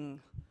thrilling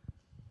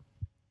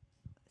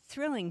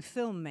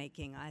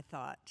filmmaking, I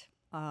thought,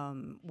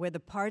 where the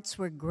parts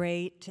were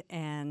great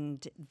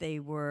and they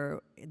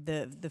were,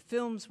 the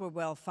films were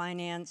well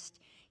financed.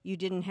 You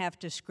didn't have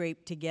to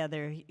scrape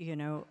together,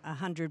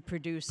 100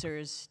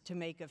 producers to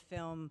make a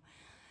film.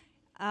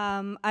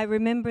 I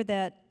remember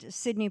that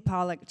Sidney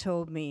Pollack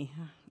told me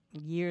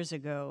years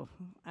ago,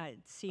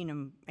 I'd seen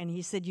him, and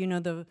he said,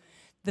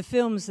 the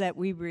films that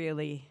we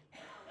really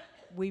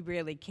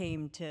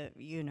came to,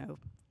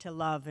 to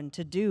love and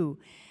to do,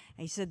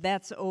 and he said,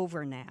 that's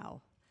over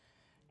now.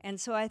 And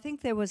so I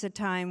think there was a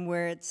time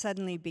where it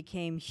suddenly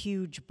became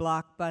huge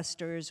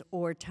blockbusters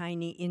or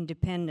tiny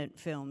independent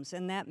films.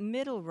 And that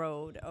middle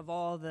road of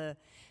all the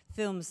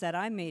films that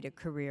I made a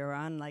career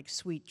on, like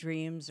Sweet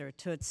Dreams or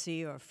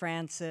Tootsie or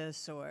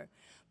Francis or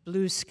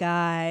Blue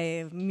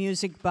Sky,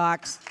 Music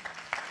Box,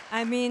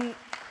 I mean,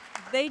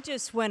 they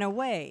just went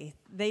away.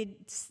 They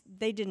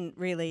didn't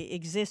really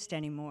exist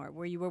anymore,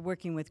 where you were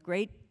working with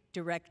great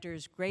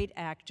directors, great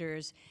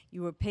actors,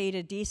 you were paid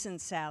a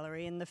decent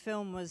salary, and the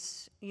film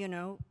was,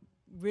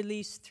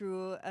 released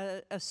through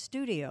a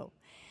studio.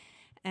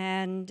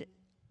 And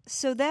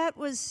so that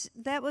was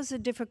a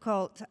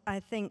difficult, I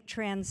think,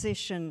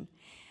 transition.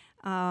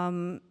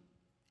 And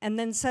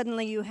then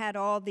suddenly you had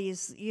all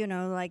these,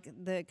 like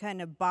the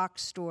kind of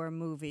box store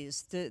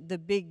movies, the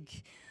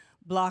big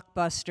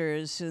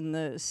blockbusters and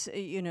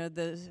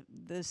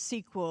the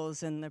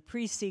sequels and the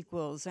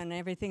pre-sequels and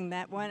everything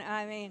that went.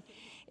 I mean,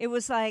 it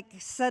was like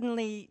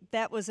suddenly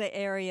that was an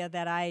area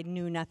that I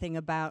knew nothing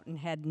about and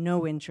had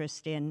no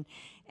interest in.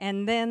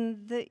 And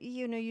then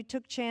you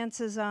took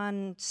chances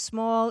on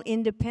small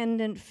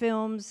independent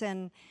films,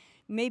 and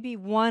maybe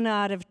 1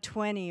 out of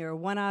 20 or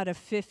 1 out of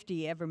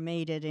 50 ever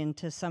made it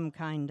into some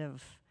kind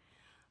of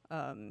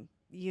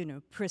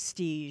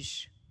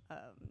prestige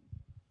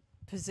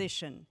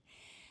position.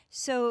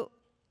 So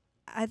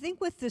I think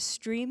with the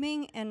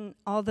streaming, and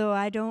although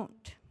I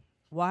don't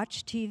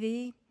watch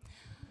TV,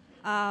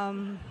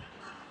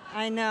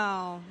 I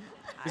know.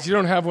 Because you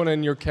don't have one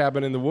in your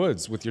cabin in the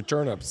woods with your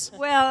turnips.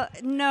 Well,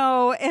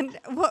 no, and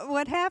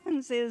what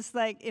happens is,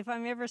 like, if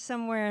I'm ever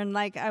somewhere and,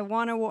 like, I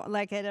want to,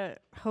 like, at a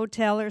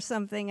hotel or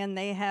something, and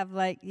they have,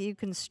 like, you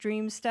can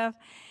stream stuff,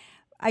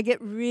 I get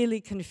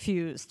really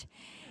confused.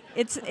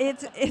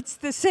 It's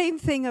the same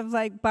thing of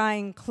like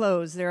buying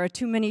clothes. There are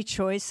too many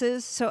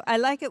choices. So I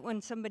like it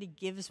when somebody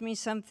gives me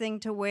something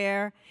to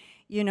wear,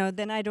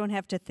 then I don't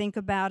have to think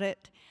about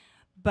it.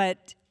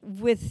 But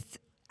with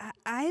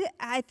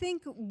I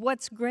think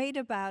what's great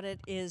about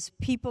it is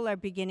people are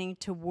beginning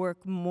to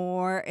work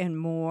more and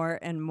more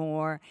and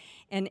more,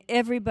 and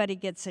everybody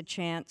gets a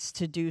chance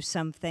to do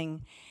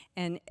something,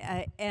 and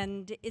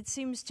it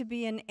seems to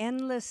be an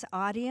endless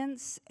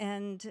audience,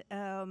 and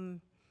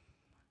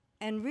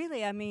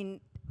really, I mean,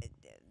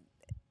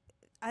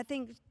 I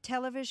think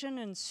television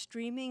and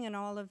streaming and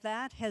all of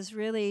that has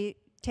really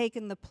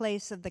taken the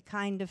place of the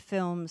kind of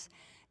films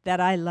that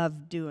I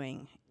love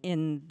doing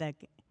in the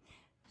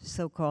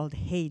so-called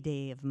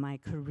heyday of my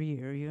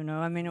career, you know.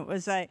 I mean, it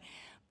was like,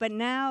 but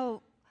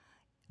now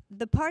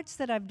the parts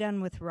that I've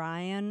done with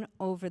Ryan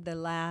over the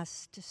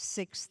last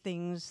six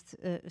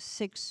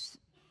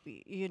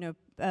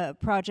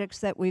projects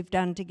that we've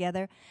done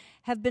together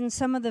have been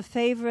some of the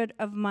favorite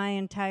of my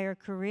entire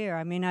career.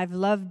 I mean, I've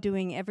loved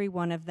doing every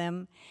one of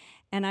them,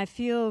 and I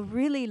feel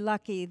really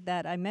lucky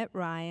that I met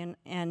Ryan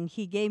and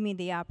he gave me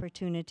the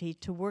opportunity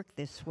to work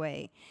this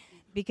way,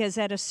 because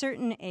at a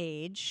certain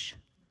age,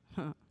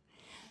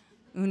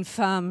 une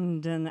femme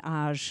d'un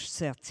âge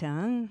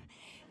certain,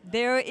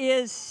 there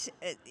is,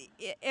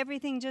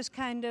 everything just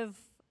kind of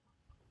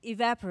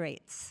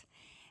evaporates.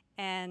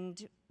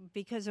 And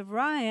because of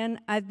Ryan,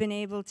 I've been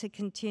able to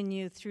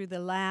continue through the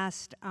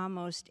last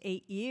almost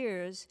 8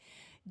 years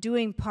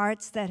doing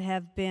parts that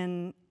have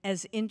been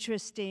as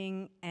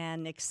interesting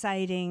and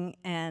exciting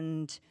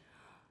and,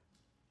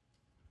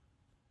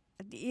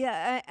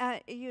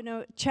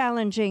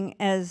 challenging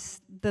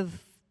as the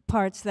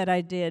parts that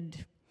I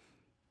did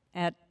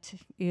at,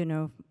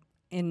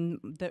 in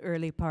the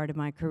early part of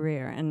my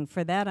career. And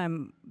for that,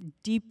 I'm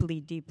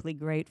deeply, deeply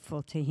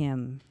grateful to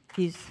him.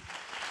 He's...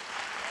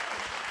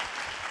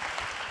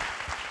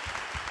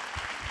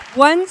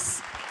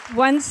 Once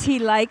he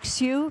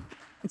likes you,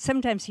 and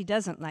sometimes he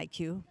doesn't like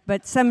you,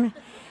 but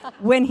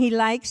when he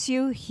likes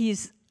you,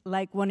 he's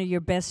like one of your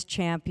best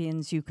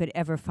champions you could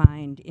ever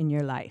find in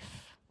your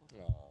life.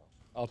 Oh,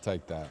 I'll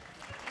take that.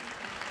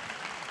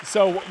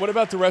 So, what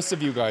about the rest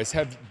of you guys?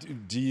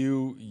 Do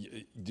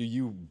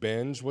you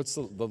binge? What's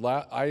the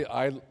last?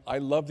 I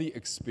love the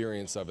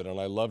experience of it, and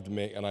I love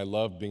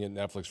being at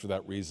Netflix for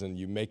that reason.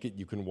 You make it,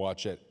 you can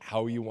watch it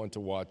how you want to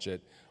watch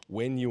it,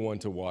 when you want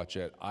to watch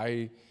it.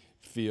 I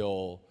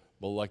feel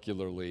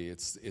molecularly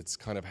it's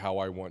kind of how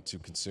I want to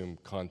consume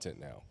content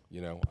now.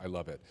 I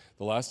love it.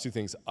 The last two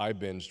things I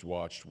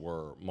watched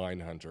were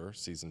Mindhunter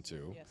season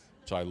 2, yes,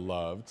 which I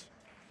loved,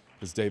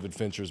 because David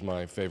Fincher's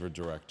my favorite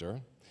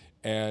director.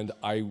 And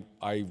I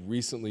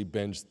recently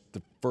binged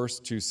the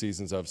first 2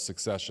 seasons of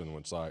Succession,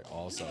 which I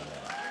also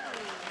love.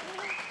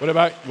 What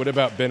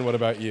about Ben? What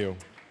about you?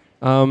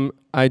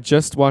 I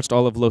just watched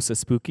all of Los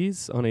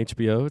Spookies on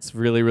HBO. It's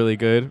really, really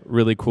good.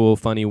 Really cool,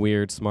 funny,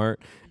 weird, smart.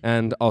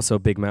 And also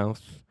Big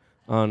Mouth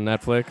on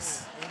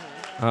Netflix.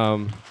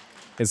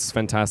 It's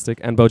fantastic.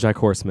 And BoJack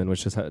Horseman,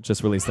 which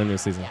just released their new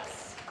season.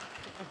 Yes.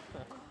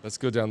 Let's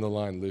go down the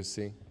line,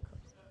 Lucy.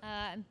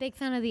 I'm a big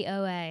fan of the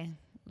OA.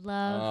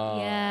 Love,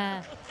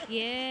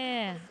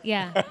 yeah,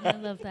 I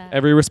love that.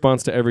 Every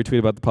response to every tweet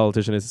about the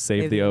politician is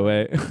save the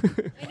OA.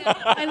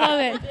 I love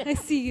it. I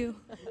see you.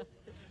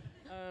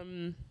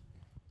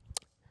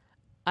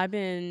 I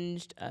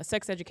binged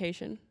Sex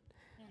Education.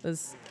 It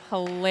was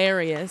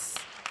hilarious.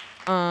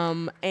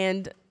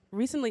 And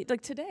recently,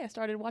 like today, I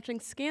started watching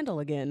Scandal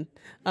again.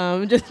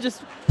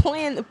 Just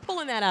pulling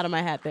that out of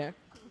my hat there.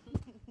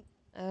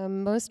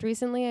 Most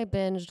recently, I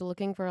binged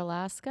Looking for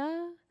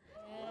Alaska.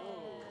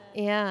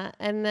 Yeah,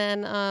 and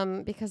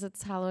then because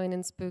it's Halloween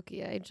and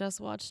spooky, I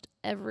just watched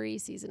every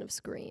season of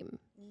Scream.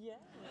 Yeah.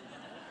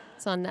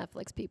 It's on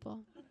Netflix, people.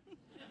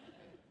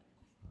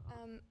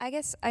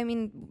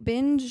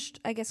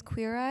 Binged,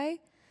 Queer Eye,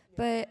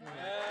 but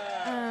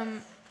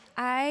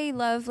I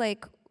love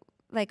like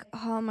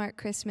Hallmark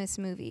Christmas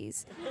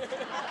movies.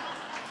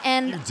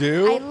 And you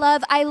do?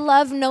 I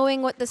love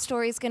knowing what the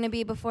story's gonna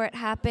be before it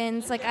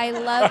happens. Like I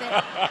love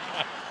it.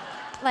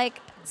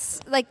 Like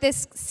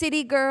this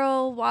city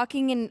girl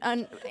walking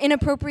in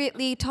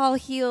inappropriately tall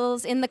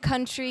heels in the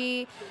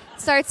country,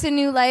 starts a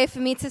new life,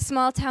 meets a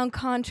small town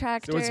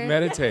contractor. So it's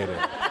meditative.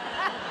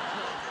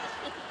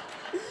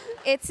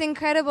 It's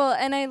incredible,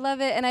 and I love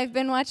it, and I've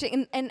been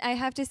watching, and I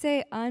have to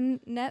say, on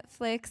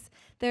Netflix,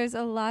 there's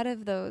a lot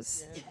of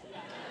those.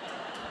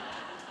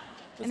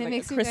 And it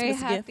makes me very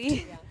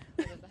happy.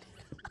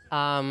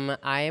 I'm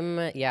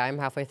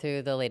halfway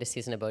through the latest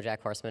season of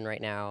BoJack Horseman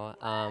right now.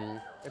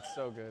 It's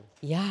so good.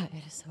 Yeah,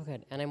 it is so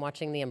good. And I'm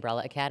watching The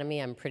Umbrella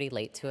Academy. I'm pretty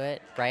late to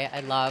it, right? I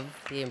love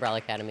The Umbrella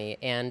Academy,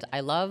 and I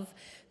love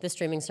the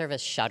streaming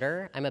service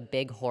Shudder. I'm a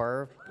big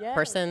horror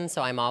person,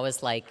 so I'm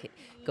always like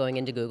going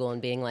into Google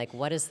and being like,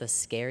 what is the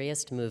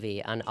scariest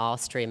movie on all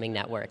streaming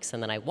networks?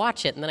 And then I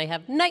watch it, and then I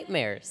have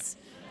nightmares.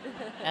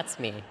 That's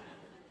me.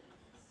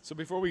 So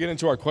before we get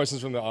into our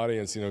questions from the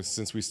audience,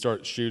 since we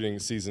start shooting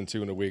season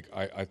 2 in a week,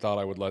 I thought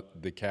I would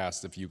let the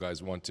cast, if you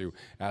guys want to,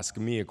 ask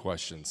me a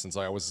question, since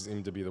I always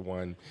seem to be the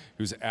one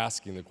who's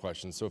asking the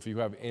question. So if you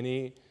have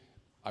any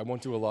I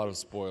won't do a lot of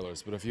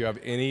spoilers, but if you have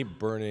any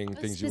burning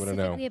things you want to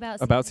know Specifically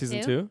About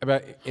season 2?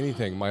 about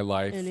anything, my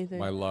life, Anything.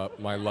 my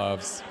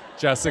loves,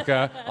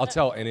 Jessica, I'll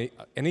tell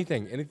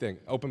anything,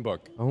 open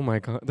book. Oh my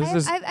God, I, this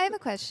is. I have a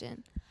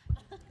question.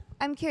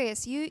 I'm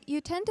curious.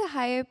 You tend to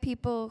hire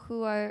people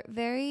who are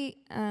very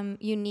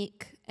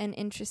unique and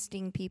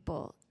interesting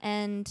people,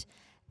 and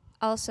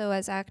also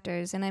as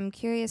actors. And I'm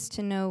curious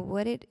to know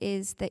what it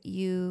is that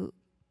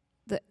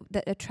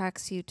that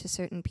attracts you to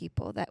certain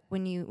people. That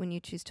when you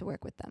choose to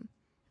work with them.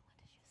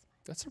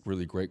 That's a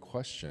really great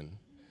question.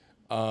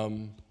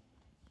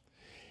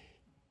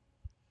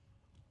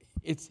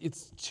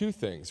 It's two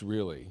things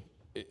really.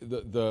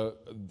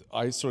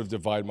 I sort of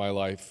divide my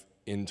life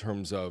in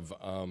terms of,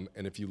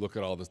 and if you look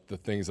at all the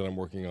things that I'm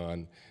working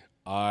on,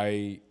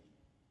 I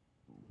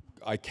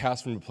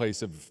cast from a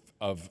place of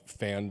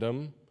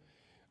fandom,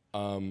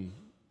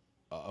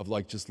 of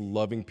like just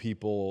loving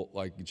people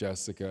like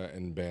Jessica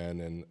and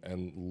Ben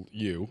and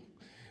you.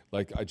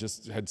 Like I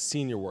just had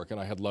seen your work and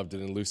I had loved it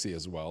in Lucy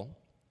as well.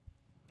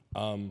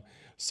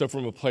 So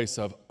from a place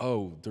of,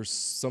 oh, there's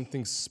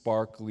something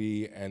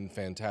sparkly and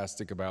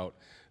fantastic about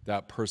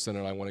that person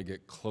and I want to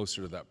get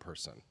closer to that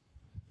person.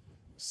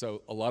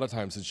 So a lot of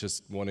times it's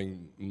just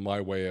wanting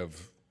my way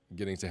of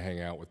getting to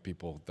hang out with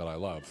people that I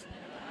love.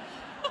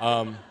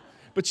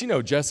 But you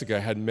know,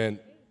 Jessica had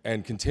meant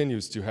and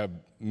continues to have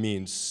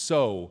mean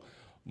so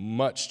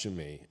much to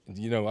me.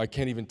 You know, I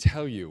can't even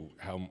tell you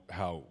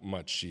how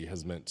much she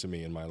has meant to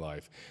me in my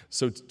life.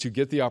 So to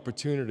get the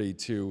opportunity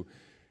to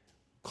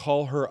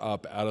call her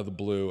up out of the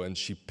blue, and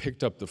she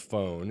picked up the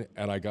phone,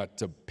 and I got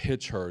to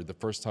pitch her. The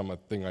first time I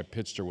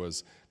pitched her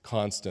was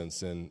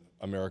Constance in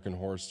American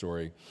Horror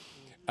Story.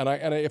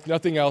 And if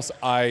nothing else,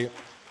 I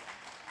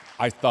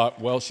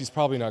thought, well, she's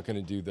probably not going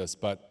to do this,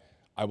 but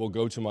I will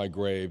go to my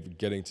grave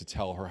getting to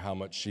tell her how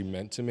much she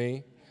meant to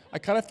me. I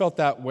kind of felt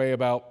that way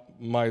about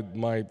my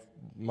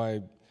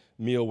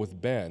meal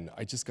with Ben.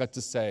 I just got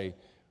to say,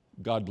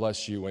 God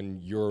bless you,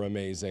 and you're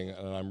amazing,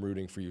 and I'm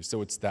rooting for you.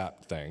 So it's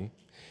that thing.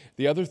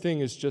 The other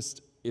thing is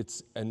just,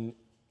 it's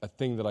a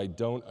thing that I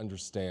don't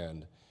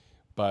understand,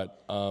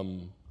 but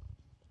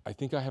I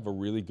think I have a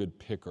really good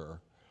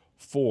picker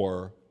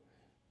for,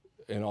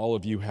 and all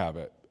of you have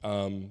it,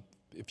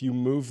 if you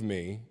move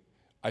me,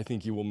 I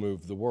think you will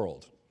move the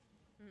world.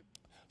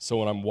 So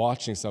when I'm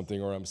watching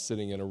something or I'm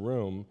sitting in a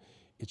room,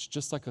 it's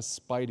just like a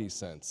spidey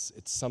sense.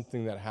 It's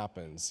something that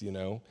happens, you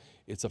know?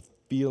 It's a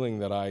feeling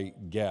that I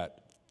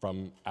get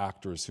from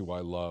actors who I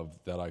love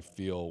that I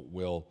feel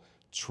will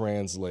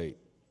translate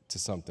to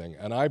something.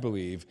 And I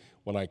believe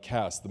when I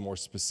cast, the more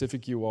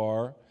specific you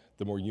are,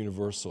 the more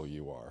universal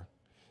you are.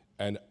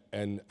 And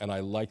I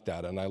like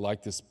that. And I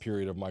like this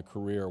period of my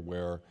career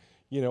where,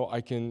 you know,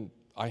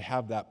 I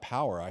have that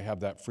power, I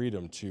have that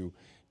freedom to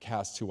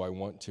cast who I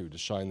want to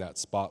shine that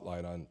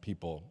spotlight on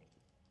people.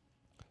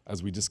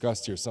 As we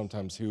discussed here,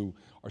 sometimes who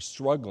are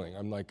struggling,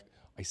 I'm like,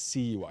 I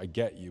see you, I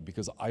get you,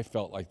 because I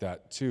felt like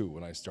that too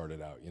when I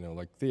started out, you know,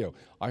 like Theo,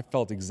 I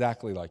felt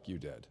exactly like you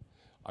did.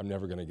 I'm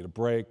never gonna get a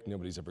break,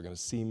 nobody's ever gonna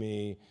see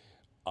me,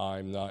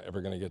 I'm not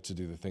ever gonna get to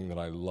do the thing that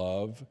I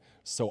love.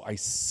 So I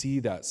see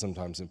that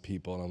sometimes in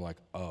people and I'm like,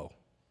 oh,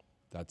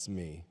 that's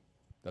me.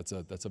 That's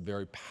a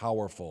very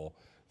powerful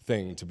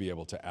thing to be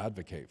able to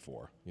advocate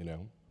for, you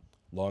know?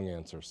 Long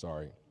answer,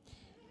 sorry.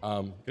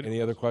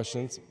 Any other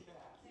questions?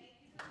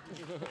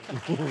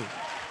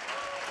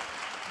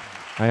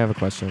 I have a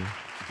question.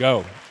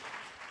 Go.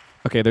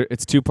 Okay,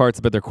 it's 2 parts,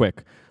 but they're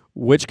quick.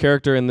 Which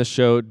character in this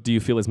show do you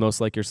feel is most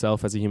like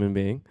yourself as a human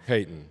being?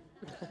 Peyton.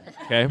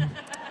 Okay.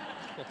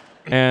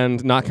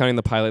 And not counting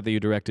the pilot that you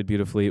directed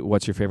beautifully,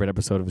 what's your favorite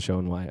episode of the show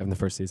and why, of the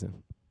first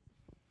season?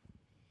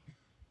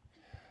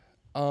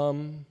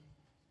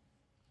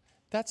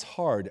 That's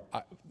hard.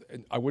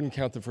 I wouldn't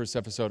count the first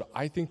episode.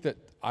 I think that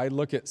I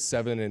look at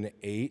 7 and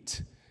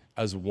 8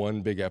 as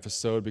one big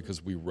episode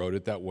because we wrote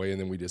it that way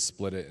and then we just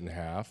split it in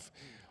half.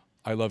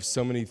 I love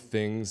so many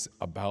things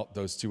about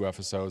those 2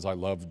 episodes. I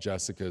love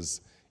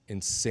Jessica's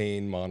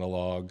insane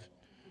monologue,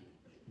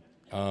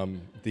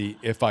 the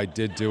 "if I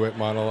did do it"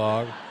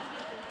 monologue,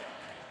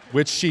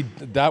 which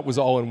that was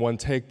all in one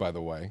take, by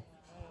the way.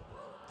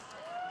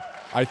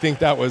 I think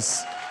that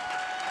was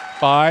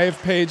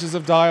 5 pages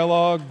of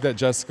dialogue that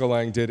Jessica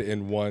Lange did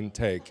in one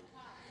take.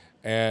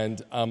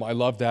 And I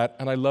love that,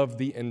 and I love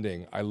the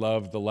ending. I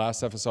love the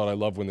last episode. I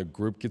love when the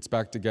group gets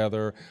back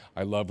together.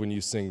 I love when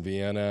you sing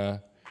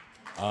Vienna.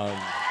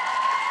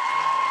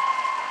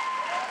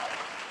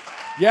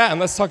 Yeah, and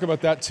let's talk about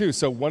that too.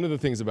 So one of the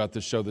things about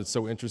this show that's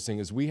so interesting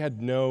is we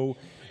had no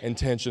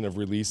intention of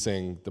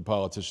releasing the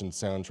Politician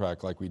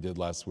soundtrack like we did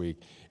last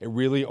week. It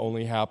really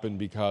only happened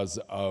because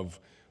of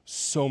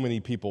so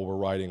many people were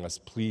writing us,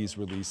 please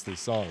release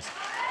these songs.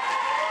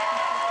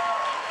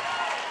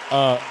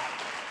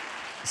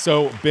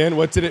 So Ben,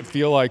 what did it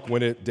feel like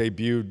when it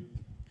debuted,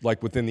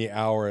 like within the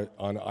hour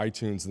on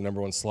iTunes, the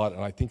 #1 slot,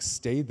 and I think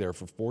stayed there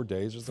for 4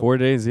 days or something? 4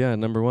 days, yeah,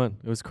 #1.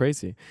 It was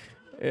crazy.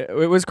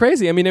 It was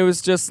crazy. I mean, it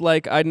was just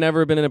like I'd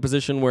never been in a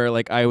position where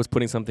like I was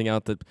putting something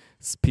out that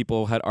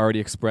people had already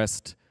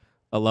expressed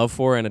a love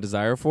for and a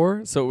desire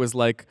for. So it was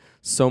like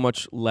so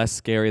much less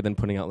scary than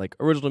putting out like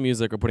original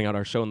music or putting out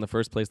our show in the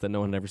first place that no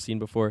one had ever seen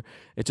before.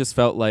 It just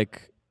felt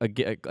like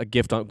a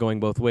gift going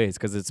both ways,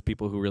 because it's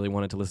people who really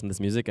wanted to listen to this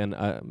music, and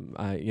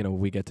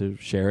we get to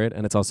share it,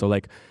 and it's also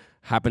like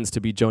happens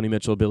to be Joni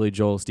Mitchell, Billy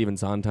Joel, Stephen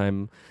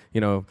Sondheim,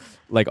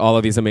 like all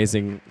of these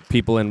amazing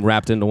people and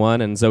wrapped into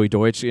one, and Zoe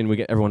Deutsch, and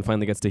everyone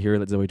finally gets to hear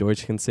that Zoe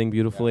Deutsch can sing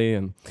beautifully,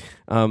 and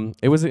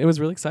it was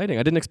really exciting.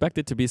 I didn't expect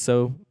it to be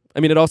so. I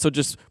mean, it also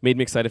just made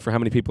me excited for how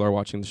many people are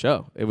watching the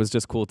show. It was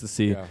just cool to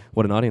see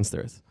what an audience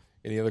there is.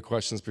 Any other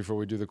questions before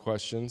we do the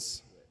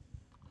questions?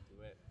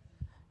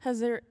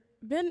 Has there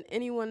been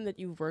anyone that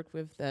you've worked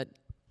with that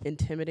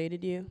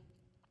intimidated you?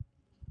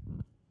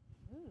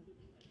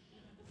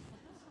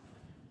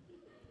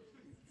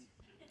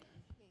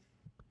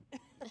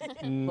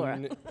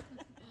 Laura.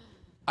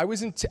 I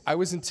was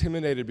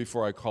intimidated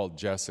before I called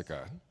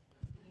Jessica.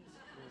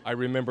 I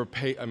remember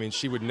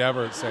she would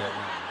never say it.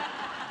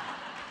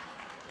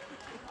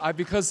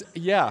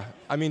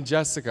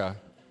 Jessica,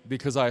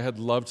 because I had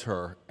loved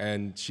her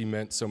and she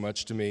meant so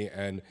much to me,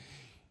 and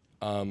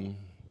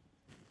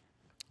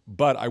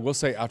but I will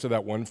say after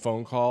that one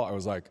phone call, I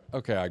was like,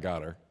 okay, I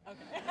got her. Okay.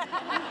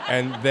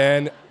 and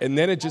then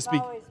it just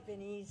always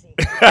been easy.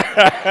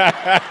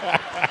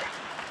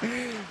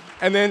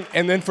 And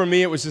then for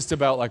me, it was just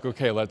about like,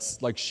 okay,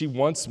 she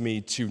wants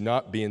me to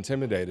not be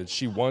intimidated.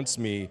 She wants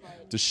me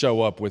to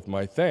show up with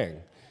my thing.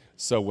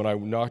 So when I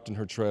knocked in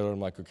her trailer, I'm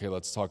like, okay,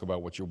 let's talk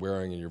about what you're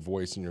wearing and your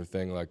voice and your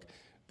thing. Like,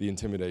 the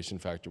intimidation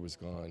factor was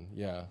gone.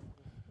 Yeah,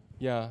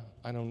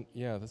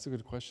 that's a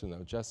good question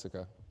though,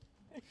 Jessica.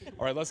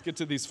 All right, let's get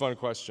to these fun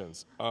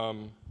questions.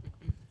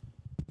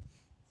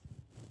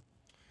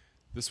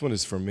 This one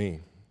is for me.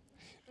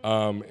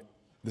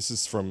 This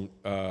is from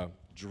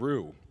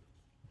Drew.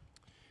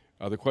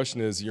 The question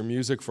is, your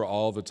music for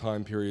all the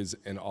time periods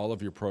and all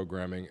of your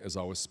programming is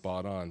always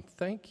spot on.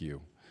 Thank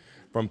you.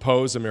 From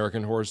Poe's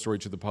American Horror Story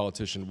to The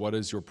Politician, what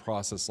is your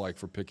process like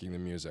for picking the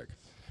music?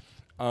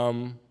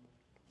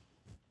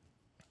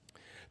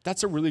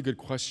 That's a really good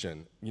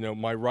question.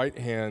 My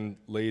right-hand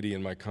lady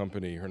in my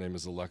company, her name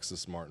is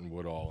Alexis Martin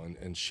Woodall,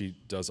 and she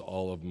does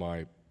all of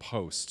my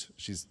post.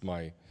 She's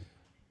my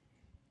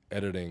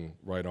editing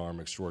right arm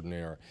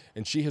extraordinaire.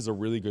 And she has a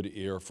really good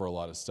ear for a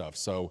lot of stuff.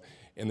 So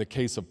in the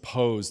case of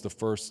Pose, the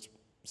first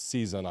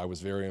season I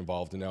was very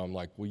involved, and now I'm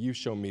like, will you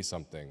show me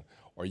something?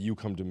 Or you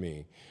come to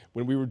me.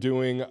 When we were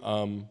doing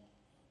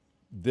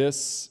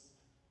this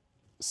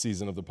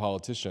season of The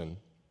Politician,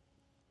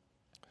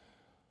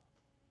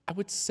 I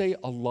would say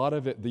a lot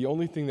of it, the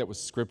only thing that was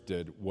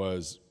scripted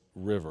was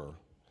River,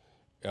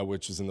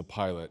 which is in the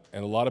pilot.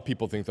 And a lot of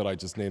people think that I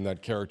just named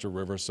that character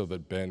River so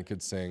that Ben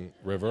could sing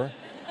River.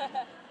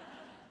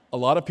 A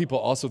lot of people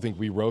also think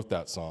we wrote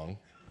that song.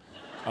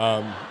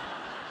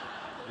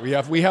 We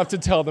have to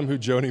tell them who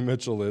Joni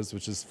Mitchell is,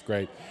 which is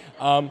great.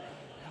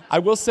 I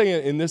will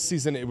say in this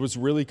season, it was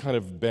really kind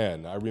of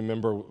Ben. I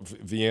remember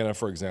Vienna,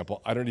 for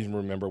example. I don't even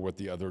remember what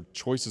the other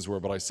choices were,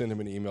 but I sent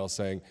him an email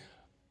saying,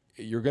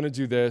 you're gonna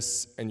do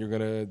this, and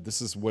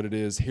this is what it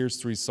is. Here's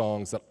 3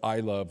 songs that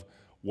I love.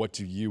 What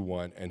do you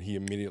want? And he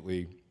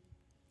immediately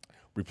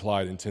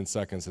replied in 10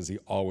 seconds, as he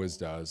always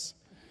does.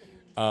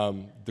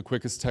 The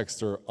quickest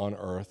texter on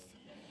earth,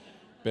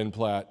 Ben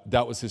Platt.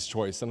 That was his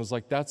choice, and I was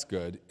like, that's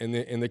good.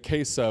 In the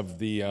case of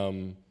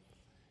the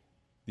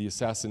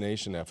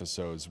assassination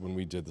episodes, when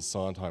we did the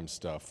Sondheim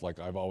stuff, like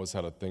I've always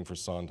had a thing for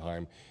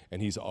Sondheim,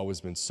 and he's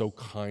always been so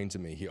kind to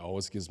me. He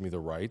always gives me the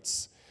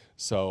rights.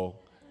 So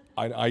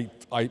I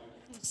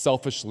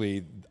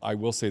selfishly, I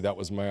will say that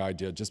was my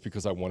idea, just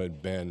because I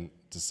wanted Ben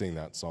to sing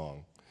that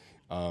song.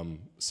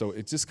 So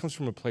it just comes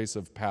from a place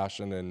of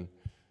passion and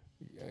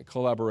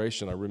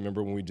collaboration. I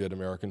remember when we did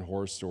American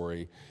Horror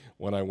Story,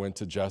 when I went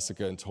to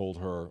Jessica and told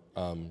her,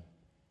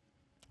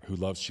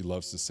 she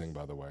loves to sing,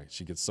 by the way.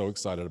 She gets so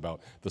excited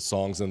about the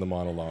songs and the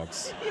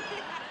monologues.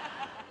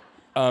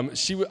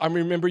 I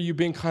remember you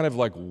being kind of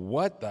like,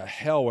 what the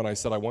hell, when I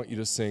said I want you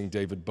to sing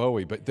David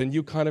Bowie, but then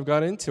you kind of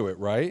got into it,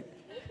 right?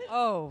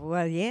 Oh,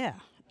 well, yeah.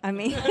 I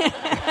mean,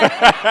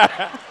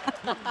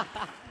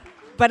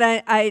 but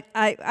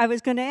I was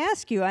going to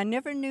ask you, I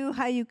never knew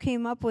how you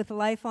came up with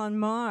Life on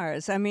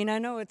Mars. I mean, I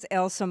know it's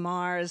Elsa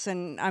Mars,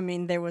 and I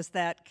mean, there was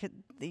that,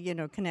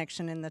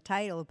 connection in the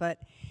title, but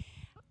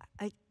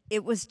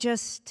it was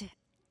just,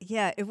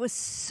 it was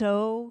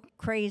so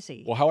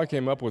crazy. Well, how I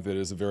came up with it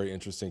is a very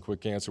interesting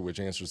quick answer, which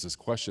answers this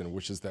question,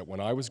 which is that when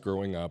I was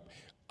growing up,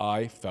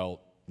 I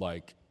felt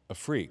like a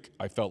freak.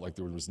 I felt like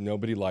there was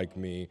nobody like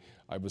me.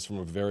 I was from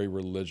a very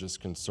religious,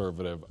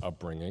 conservative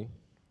upbringing.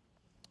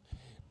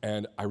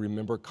 And I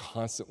remember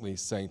constantly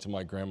saying to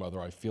my grandmother,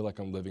 I feel like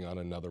I'm living on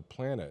another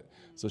planet.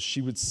 So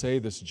she would say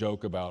this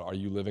joke about, are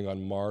you living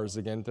on Mars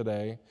again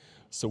today?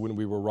 So when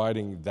we were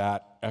writing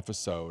that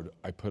episode,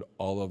 I put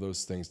all of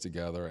those things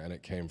together, and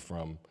it came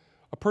from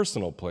a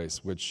personal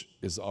place, which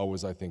is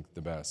always, I think,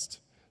 the best.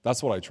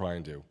 That's what I try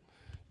and do,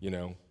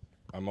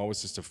 I'm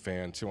always just a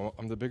fan, too.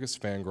 I'm the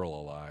biggest fangirl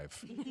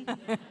alive.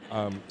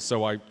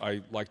 So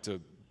I like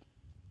to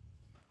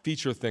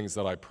feature things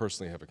that I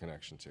personally have a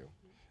connection to.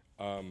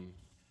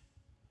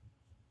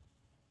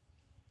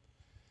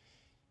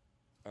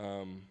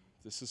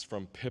 This is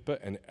from Pippa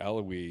and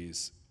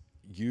Eloise,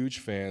 huge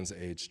fans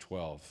age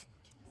 12.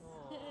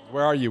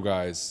 Where are you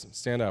guys?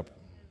 Stand up.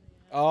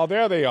 Oh,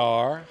 there they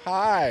are.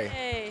 Hi.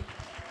 Hey.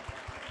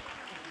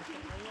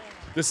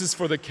 This is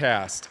for the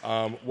cast.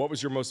 What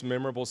was your most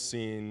memorable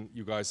scene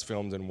you guys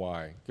filmed and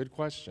why? Good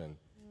question.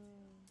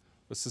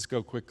 Let's just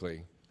go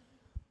quickly.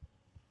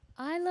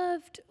 I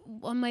loved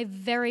on my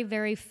very,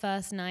 very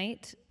first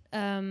night.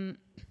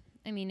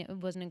 I mean, it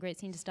wasn't a great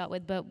scene to start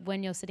with, but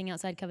when you're sitting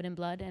outside covered in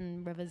blood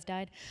and Rivers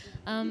died.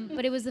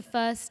 But it was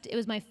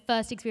my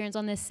first experience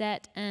on this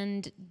set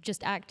and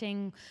just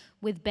acting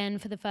with Ben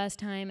for the first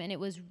time. And it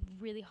was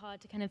really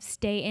hard to kind of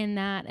stay in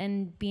that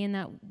and be in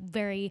that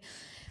very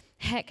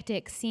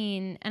hectic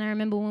scene. And I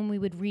remember when we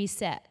would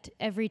reset,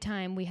 every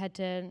time we had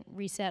to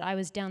reset, I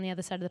was down the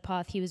other side of the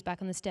path, he was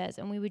back on the stairs,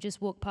 and we would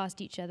just walk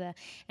past each other,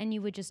 and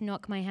you would just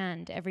knock my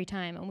hand every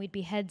time, and we'd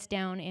be heads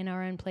down in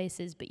our own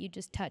places, but you'd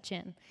just touch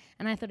in.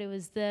 And I thought it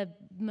was the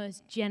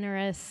most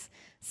generous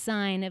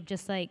sign of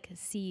just like,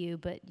 see you,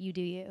 but you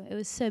do you. It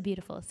was so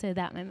beautiful. So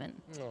that moment.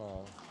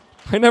 Aww.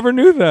 I never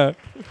knew that.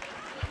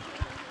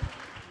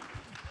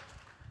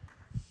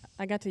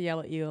 I got to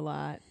yell at you a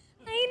lot.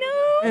 I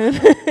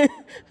know.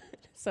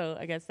 So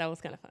I guess that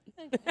was kind of fun.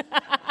 You're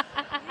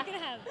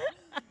gonna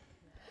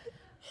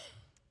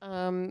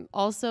have.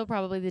 Also,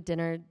 probably the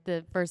dinner.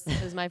 It was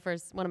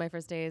one of my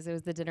first days. It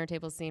was the dinner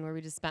table scene where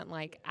we just spent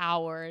like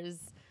hours,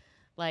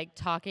 like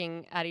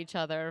talking at each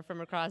other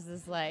from across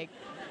this like,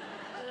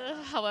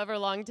 however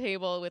long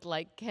table with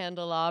like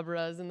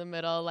candelabras in the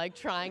middle, like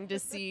trying to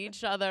see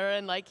each other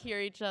and like hear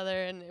each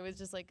other, and it was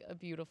just like a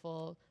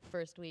beautiful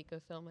first week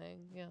of filming.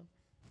 Yeah.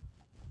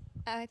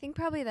 I think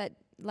probably that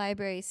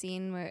library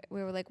scene where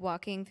we were like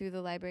walking through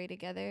the library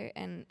together,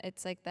 and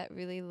it's like that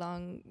really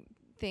long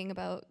thing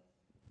about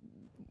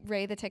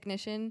Ray the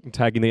technician.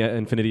 Tagging the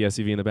Infinity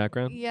SUV in the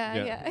background?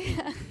 Yeah.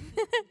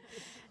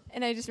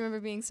 And I just remember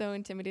being so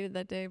intimidated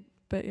that day,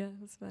 but yeah,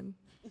 it was fun.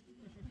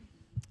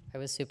 I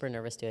was super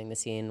nervous doing the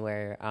scene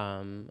where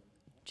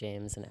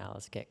James and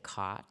Alice get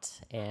caught,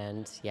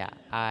 and yeah,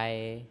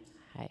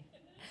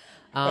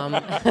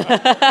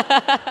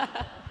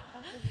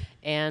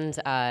 And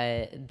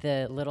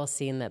the little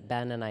scene that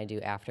Ben and I do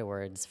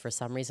afterwards, for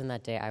some reason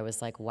that day, I was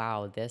like,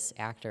 wow, this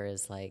actor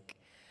is like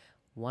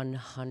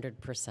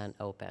 100%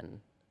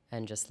 open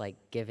and just like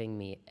giving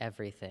me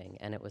everything.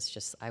 And it was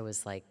just, I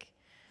was like,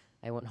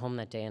 I went home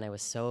that day and I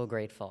was so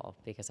grateful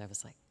because I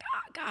was like,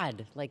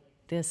 God, like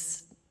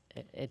this,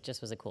 it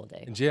just was a cool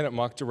day. And Janet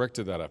Mock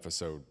directed that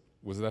episode.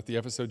 Was that the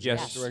episode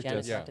Janet Yes, directed?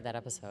 Janet directed that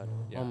episode.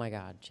 Yeah. Oh my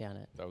God,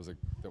 Janet. That was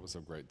a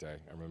great day.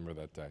 I remember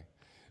that day.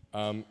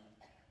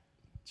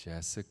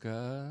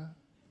 Jessica,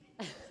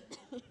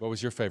 what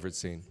was your favorite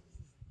scene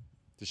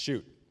to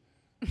shoot?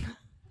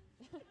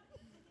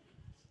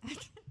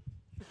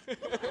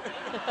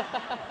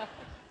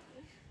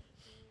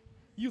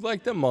 You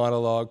like the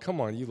monologue? Come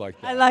on, you like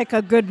that. I like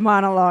a good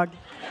monologue.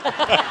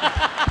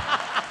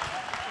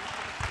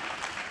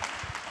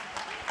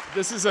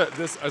 This is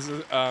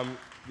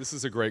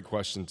a great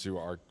question to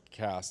our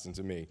cast and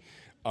to me.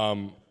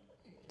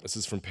 This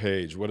is from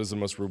Paige. What is the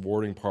most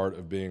rewarding part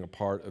of being a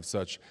part of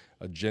such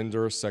a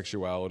gender,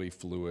 sexuality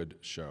fluid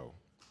show?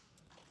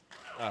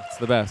 It's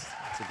the best.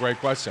 It's a great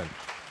question.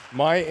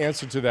 My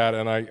answer to that,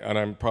 and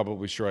I'm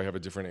probably sure I have a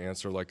different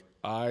answer. Like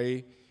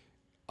when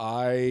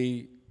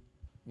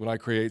I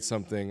create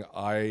something,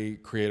 I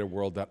create a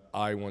world that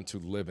I want to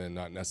live in,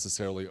 not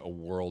necessarily a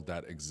world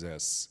that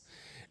exists.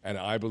 And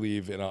I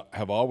believe, and I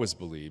have always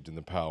believed in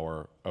the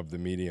power of the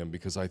medium,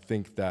 because I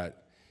think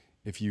that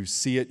if you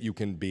see it, you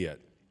can be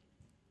it.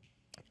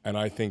 And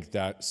I think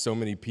that so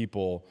many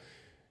people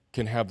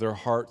can have their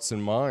hearts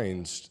and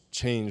minds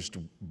changed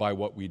by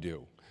what we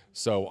do.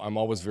 So I'm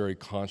always very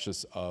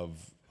conscious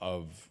of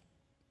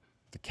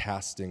the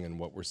casting and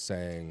what we're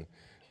saying.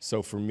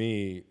 So for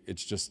me,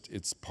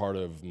 it's part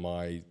of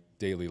my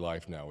daily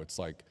life now. It's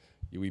like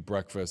you eat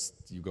breakfast,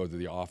 you go to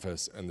the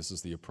office, and this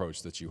is the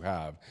approach that you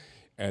have.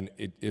 And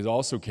it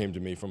also came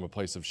to me from a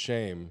place of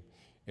shame,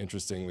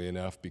 interestingly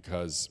enough,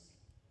 because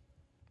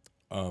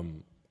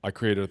I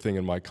created a thing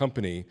in my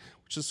company,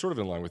 which is sort of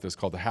in line with this,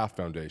 called the Half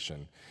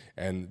Foundation.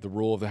 And the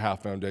rule of the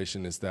Half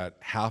Foundation is that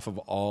half of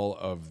all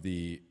of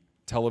the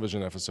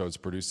television episodes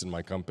produced in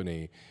my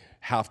company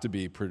have to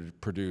be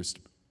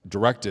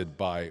directed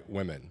by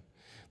women.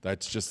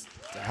 That's just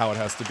how it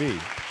has to be.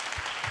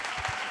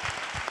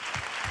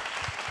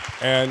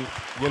 And,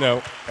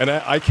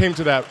 I came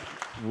to that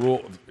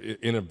rule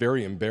in a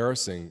very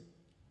embarrassing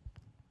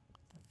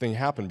thing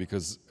happened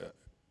because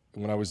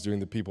when I was doing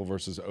the People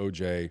versus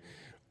OJ,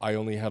 I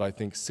only had, I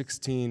think,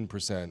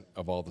 16%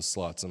 of all the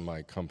slots in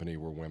my company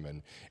were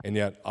women. And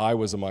yet I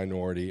was a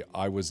minority.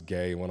 I was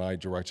gay. When I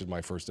directed my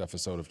first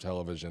episode of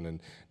television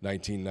in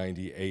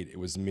 1998, it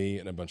was me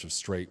and a bunch of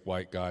straight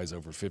white guys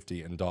over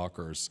 50 and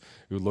dockers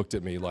who looked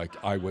at me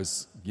like I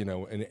was,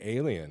 an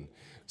alien.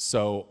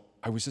 So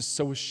I was just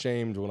so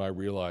ashamed when I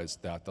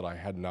realized that I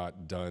had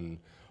not done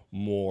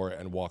more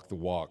and walk the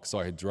walk. So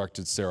I had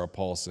directed Sarah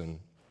Paulson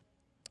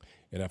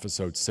in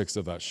episode 6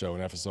 of that show,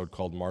 an episode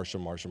called Marsha,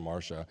 Marsha,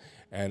 Marsha.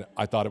 And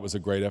I thought it was a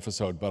great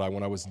episode, but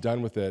when I was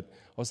done with it,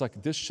 I was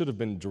like, this should have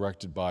been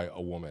directed by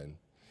a woman.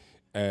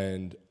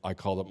 And I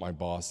called up my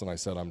boss and I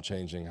said, I'm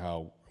changing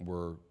how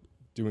we're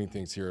doing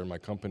things here in my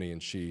company,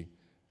 and she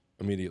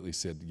immediately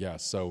said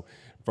yes. So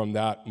from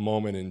that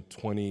moment in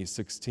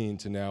 2016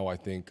 to now, I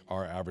think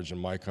our average in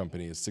my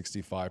company is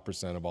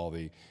 65% of all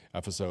the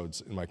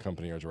episodes in my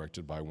company are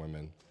directed by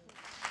women.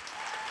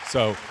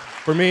 So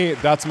for me,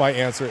 that's my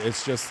answer.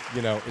 It's just,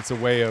 it's a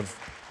way of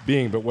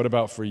being. But what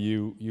about for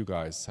you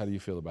guys? How do you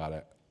feel about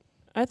it?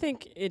 I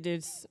think it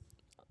is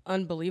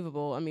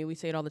unbelievable. I mean, we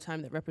say it all the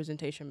time that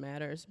representation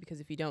matters, because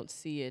if you don't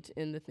see it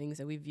in the things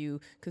that we view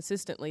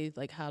consistently,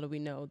 like, how do we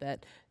know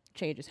that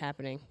change is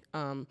happening?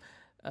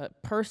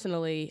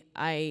 Personally,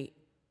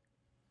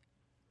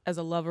 as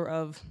a lover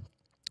of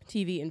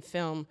TV and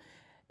film,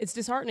 it's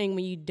disheartening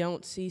when you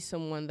don't see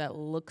someone that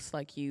looks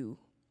like you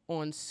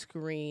on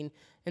screen,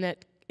 and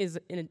that is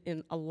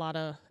in a lot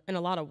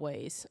of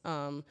ways.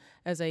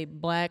 As a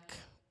Black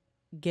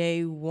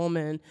gay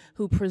woman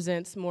who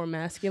presents more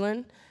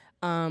masculine,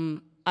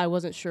 I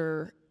wasn't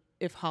sure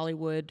if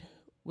Hollywood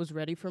was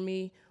ready for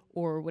me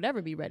or would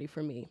ever be ready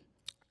for me.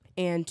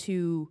 And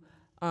to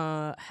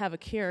have a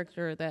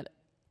character that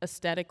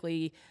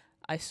aesthetically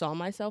I saw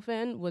myself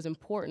in was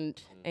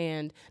important,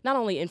 and not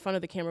only in front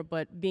of the camera,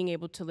 but being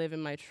able to live in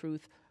my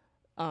truth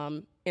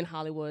in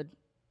Hollywood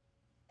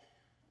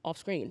off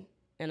screen.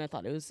 And I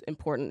thought it was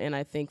important, and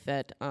I think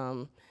that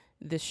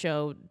this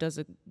show does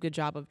a good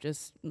job of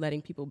just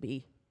letting people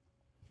be,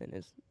 and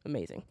it's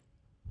amazing.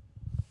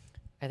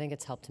 I think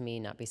it's helped me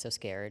not be so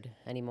scared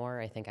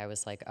anymore. I think I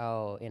was like,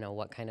 oh,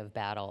 what kind of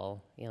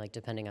battle, like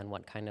depending on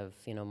what kind of,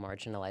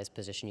 marginalized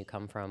position you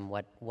come from,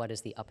 what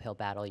is the uphill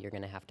battle you're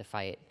gonna have to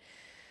fight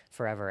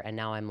forever. And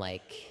now I'm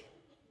like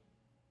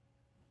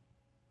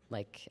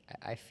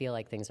I feel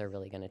like things are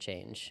really gonna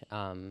change.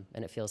 And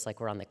it feels like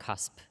we're on the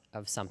cusp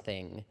of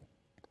something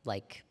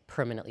like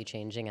permanently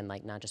changing, and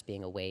like not just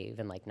being a wave,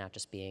 and like not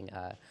just being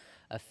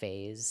a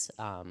phase.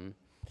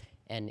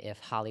 And if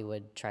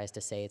Hollywood tries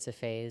to say it's a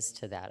phase,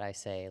 to that I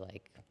say,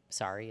 like,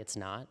 sorry, it's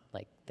not.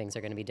 Like, things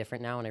are going to be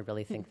different now, and I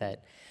really think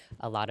that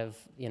a lot of,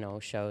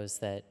 shows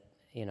that,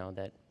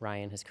 that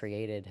Ryan has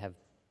created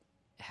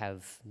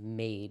have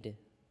made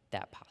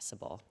that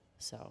possible.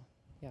 So,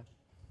 yeah.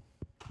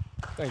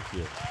 Thank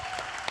you.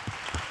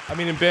 I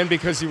mean, and Ben,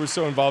 because you were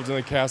so involved in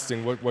the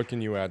casting, what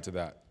can you add to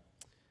that?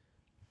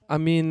 I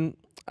mean,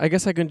 I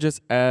guess I can just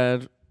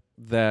add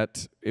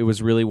that it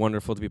was really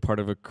wonderful to be part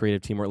of a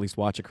creative team, or at least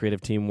watch a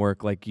creative team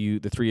work like you,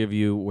 the three of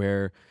you,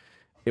 where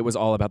it was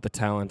all about the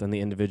talent and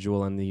the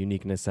individual and the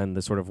uniqueness and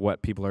the sort of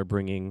what people are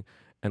bringing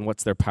and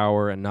what's their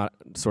power, and not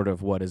sort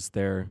of what is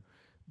their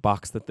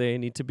box that they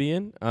need to be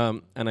in.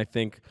 And I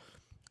think,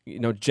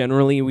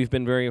 generally we've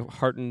been very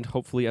heartened,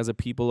 hopefully, as a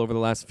people over the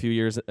last few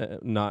years,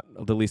 not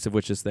the least of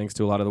which is thanks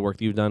to a lot of the work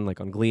that you've done,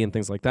 like on Glee and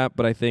things like that.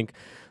 But I think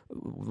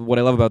what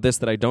I love about this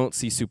that I don't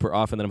see super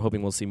often, that I'm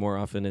hoping we'll see more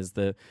often, is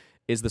the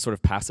sort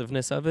of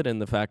passiveness of it, and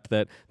the fact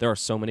that there are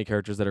so many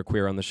characters that are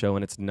queer on the show,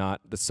 and it's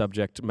not the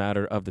subject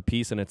matter of the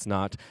piece, and it's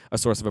not a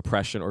source of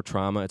oppression or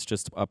trauma. It's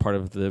just a part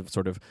of the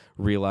sort of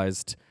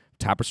realized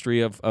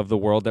tapestry of the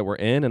world that we're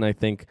in. And I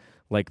think,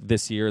 like,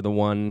 this year, the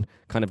one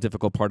kind of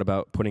difficult part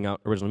about putting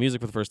out original music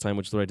for the first time,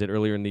 which is what I did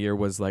earlier in the year,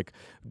 was like,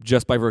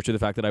 just by virtue of the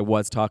fact that I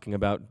was talking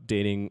about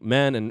dating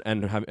men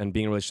and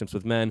being in relationships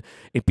with men,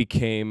 it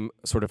became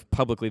sort of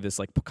publicly this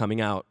like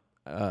coming out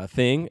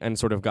thing, and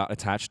sort of got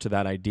attached to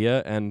that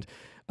idea. And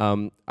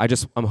I'm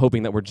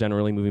hoping that we're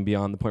generally moving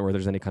beyond the point where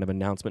there's any kind of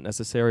announcement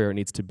necessary, or it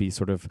needs to be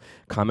sort of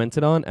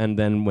commented on. And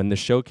then when the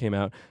show came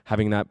out,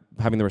 having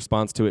the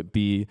response to it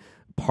be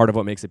part of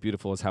what makes it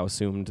beautiful, is how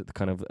assumed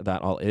kind of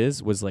that all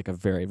was like a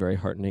very, very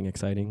heartening,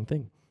 exciting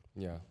thing.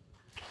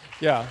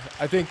 Yeah,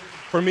 I think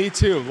for me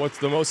too, what's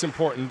the most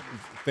important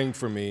thing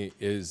for me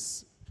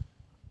is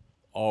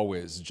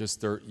always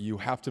just you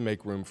have to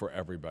make room for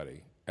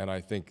everybody. And I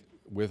think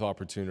with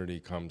opportunity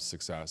comes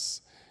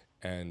success,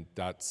 and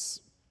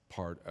that's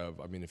part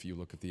of, if you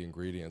look at the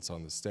ingredients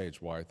on the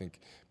stage, why I think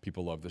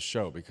people love the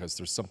show, because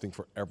there's something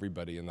for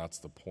everybody, and that's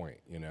the point,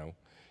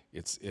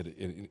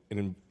 It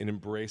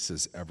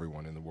embraces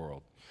everyone in the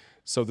world.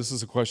 So this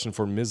is a question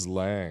for Ms.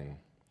 Lange.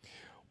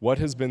 What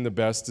has been the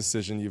best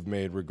decision you've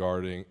made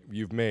regarding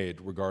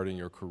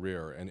your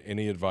career, and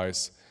any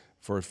advice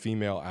for a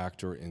female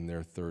actor in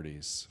their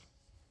 30s?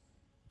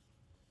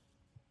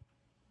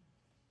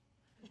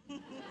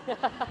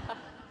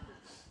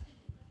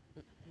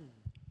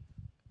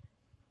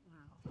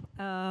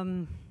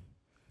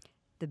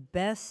 The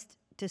best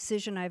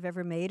decision I've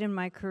ever made in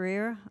my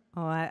career?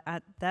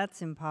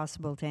 That's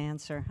impossible to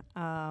answer.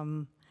 Let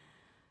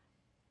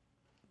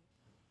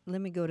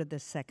me go to the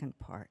second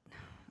part.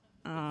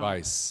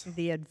 Advice.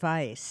 The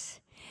advice.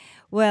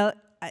 Well,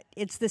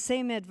 it's the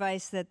same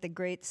advice that the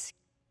great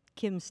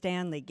Kim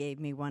Stanley gave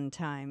me one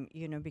time,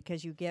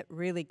 because you get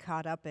really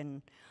caught up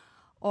in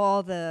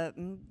all the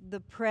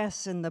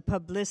press and the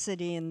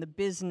publicity and the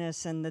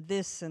business and the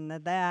this and the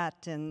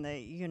that and the,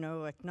 you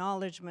know,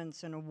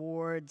 acknowledgments and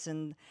awards.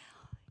 And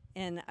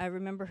I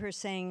remember her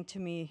saying to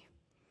me,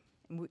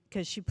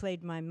 because she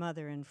played my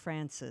mother in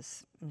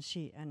Frances,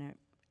 and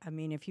I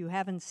mean, if you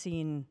haven't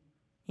seen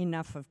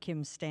enough of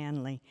Kim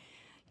Stanley,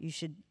 you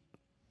should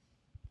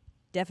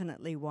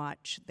definitely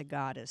watch The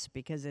Goddess,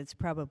 because it's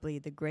probably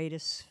the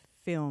greatest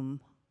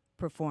film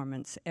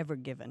performance ever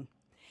given.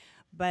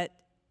 But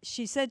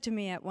she said to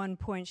me at one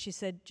point, she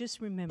said, just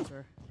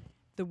remember,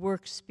 the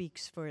work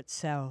speaks for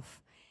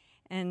itself.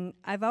 And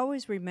I've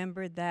always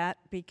remembered that,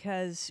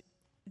 because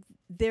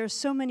there's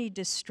so many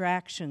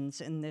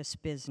distractions in this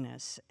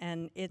business,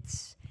 and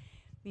it's,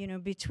 you know,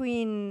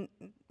 between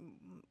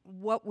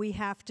what we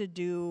have to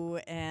do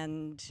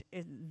and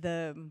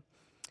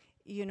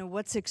you know,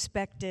 what's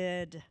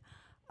expected,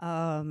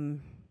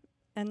 and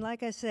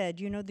like I said,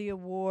 you know, the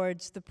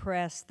awards, the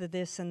press, the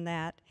this and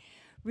that,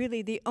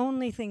 really the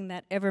only thing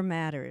that ever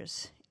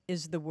matters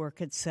is the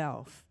work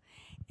itself.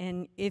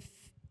 And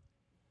if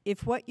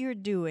what you're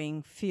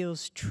doing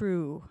feels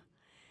true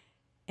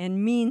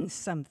and means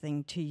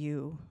something to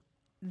you,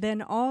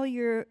 then all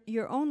your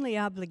only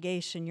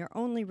obligation, your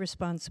only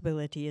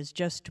responsibility is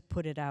just to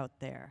put it out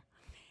there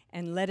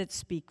and let it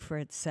speak for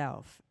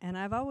itself. And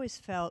I've always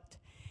felt,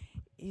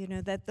 you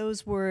know, that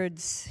those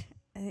words,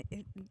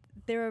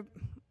 they're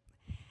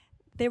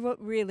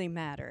what really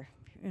matter.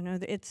 You know,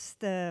 it's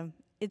the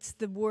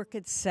work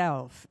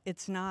itself.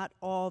 It's not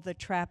all the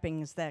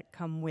trappings that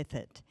come with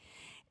it.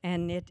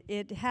 And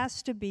it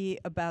has to be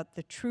about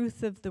the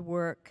truth of the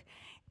work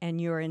and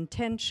your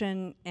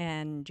intention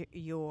and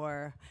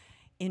your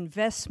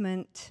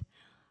investment.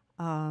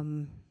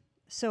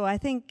 So I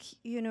think,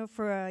 you know,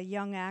 for a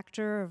young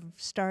actor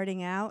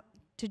starting out,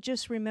 to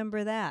just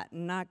remember that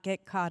and not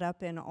get caught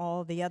up in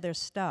all the other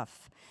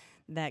stuff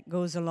that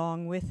goes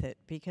along with it.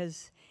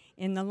 Because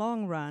in the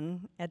long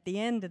run, at the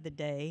end of the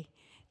day,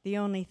 the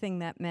only thing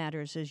that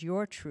matters is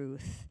your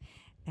truth.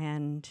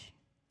 And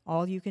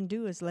all you can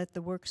do is let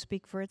the work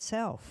speak for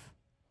itself.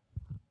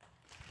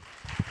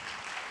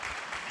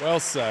 Well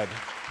said.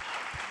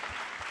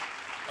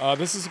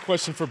 This is a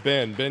question for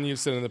Ben. Ben, you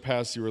said in the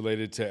past you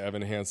related to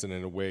Evan Hansen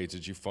in a way.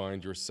 Did you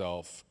find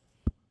yourself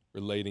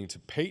relating to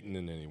Peyton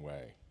in any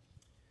way?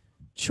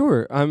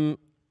 Sure.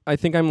 I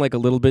think I'm like a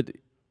little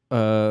bit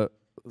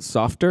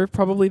softer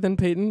probably than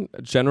Peyton,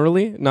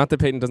 generally. Not that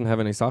Peyton doesn't have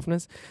any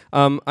softness.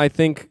 I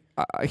think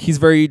he's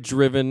very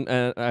driven,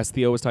 as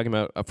Theo was talking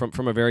about,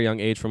 from a very young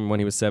age. From when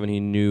he was 7, he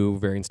knew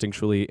very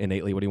instinctually,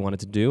 innately what he wanted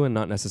to do, and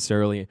not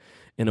necessarily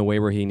in a way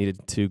where he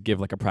needed to give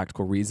like a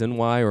practical reason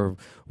why or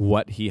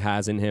what he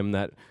has in him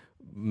that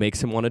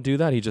makes him want to do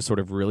that. He just sort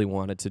of really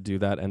wanted to do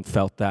that and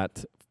felt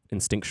that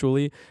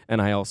instinctually.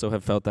 And I also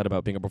have felt that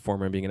about being a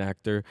performer and being an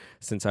actor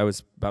since I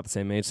was about the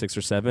same age, 6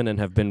 or 7, and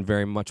have been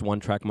very much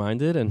one-track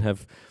minded and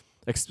have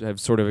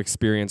sort of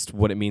experienced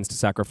what it means to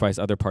sacrifice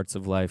other parts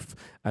of life,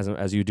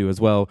 as you do as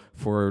well,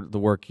 for the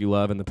work you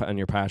love and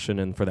your passion,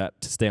 and for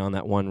that to stay on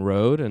that one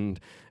road, and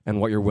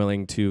what you're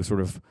willing to sort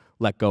of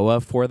let go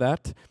of for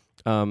that.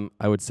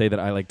 I would say that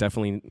I like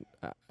definitely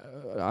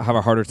have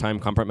a harder time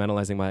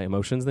compartmentalizing my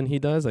emotions than he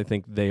does. I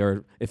think they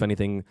are, if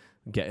anything,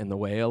 get in the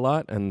way a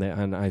lot, and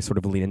I sort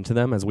of lean into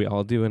them, as we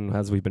all do and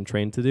as we've been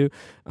trained to do.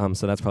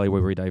 So that's probably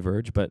where we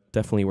diverge, but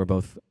definitely we're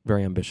both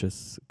very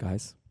ambitious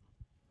guys.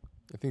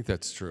 I think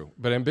that's true.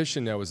 But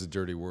ambition now is a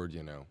dirty word,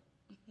 you know,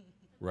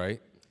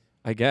 right?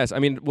 I guess. I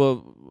mean,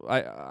 well,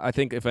 I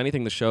think if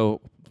anything, the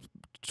show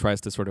tries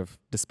to sort of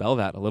dispel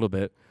that a little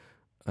bit.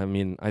 I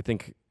mean, I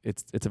think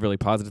it's a really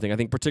positive thing. I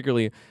think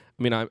particularly,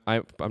 I mean,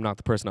 I'm not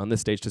the person on this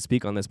stage to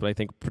speak on this, but I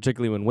think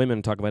particularly when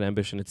women talk about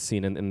ambition, it's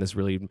seen in this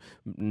really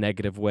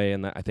negative way,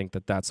 and I think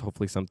that's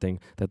hopefully something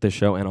that this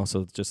show and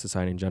also just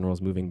society in general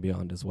is moving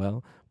beyond as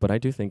well. But I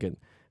do think it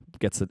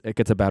gets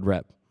a bad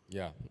rep.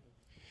 Yeah.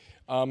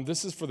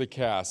 This is for the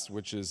cast,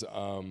 which is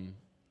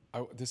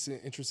this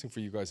is interesting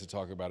for you guys to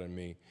talk about, and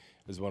me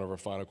is one of our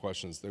final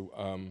questions.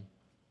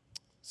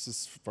 This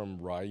is from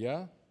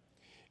Raya.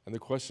 And the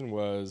question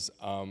was,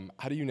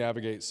 how do you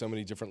navigate so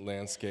many different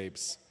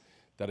landscapes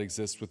that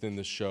exist within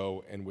the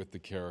show and with the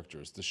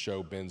characters? The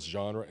show bends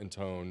genre and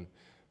tone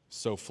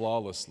so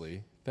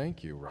flawlessly.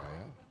 Thank you,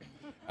 Raya.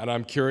 And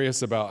I'm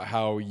curious about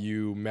how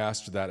you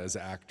master that as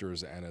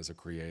actors and as a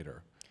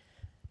creator.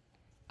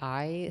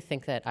 I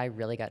think that I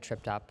really got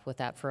tripped up with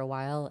that for a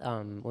while.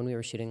 When we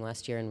were shooting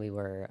last year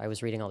and I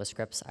was reading all the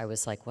scripts, I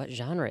was like, what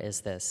genre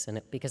is this?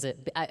 And because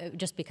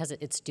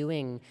it's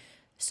doing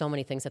so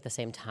many things at the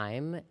same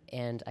time,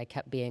 and I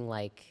kept being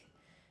like,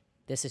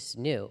 this is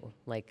new.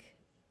 Like,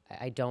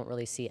 I don't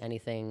really see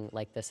anything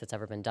like this that's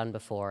ever been done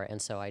before,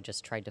 and so I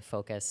just tried to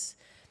focus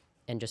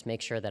and just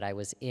make sure that I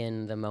was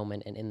in the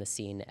moment and in the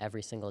scene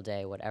every single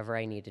day, whatever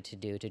I needed to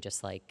do to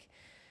just like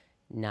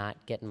not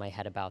get in my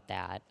head about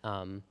that.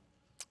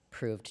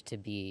 Proved to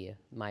be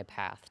my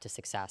path to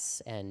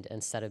success, and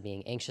instead of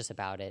being anxious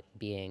about it,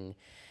 being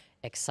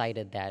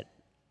excited that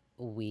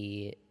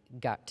we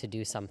got to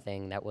do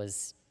something that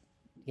was,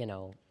 you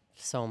know,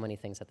 so many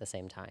things at the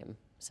same time.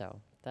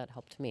 So that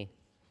helped me.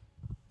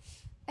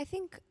 I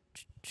think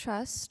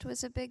trust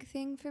was a big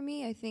thing for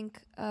me. I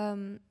think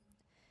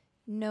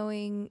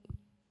knowing,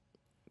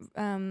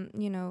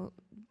 you know,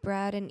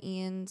 Brad and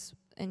Ian's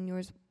and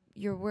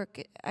your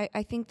work.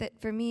 I think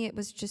that for me it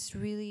was just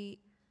really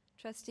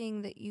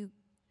trusting that you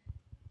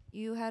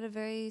had a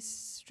very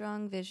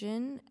strong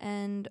vision,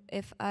 and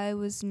if I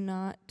was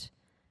not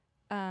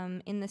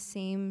in the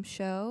same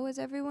show as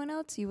everyone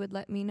else, you would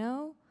let me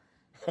know.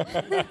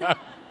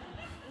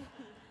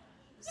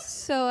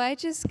 So I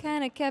just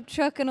kind of kept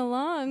trucking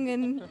along,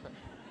 and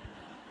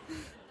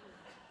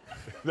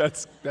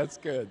That's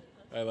good.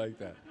 I like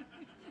that.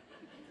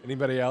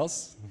 Anybody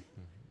else?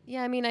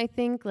 Yeah, I mean, I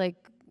think like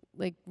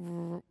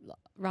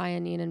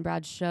Ryan, Ian, and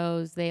Brad's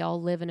shows, they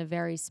all live in a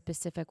very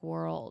specific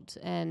world,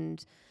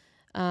 and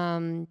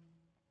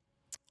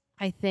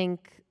I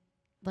think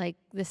like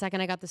the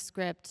second I got the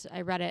script,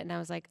 I read it and I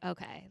was like,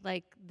 okay,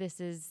 like this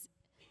is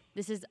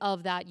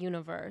of that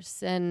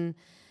universe. And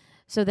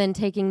so then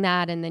taking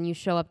that, and then you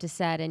show up to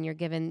set and you're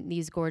given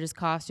these gorgeous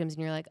costumes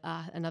and you're like,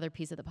 another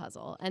piece of the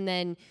puzzle. And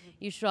then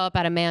you show up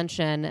at a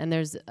mansion and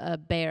there's a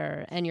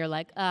bear and you're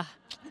like,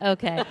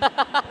 okay.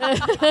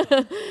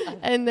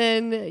 And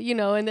then, you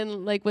know, and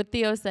then like what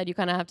Theo said, you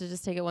kind of have to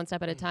just take it one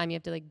step at a time. You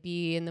have to like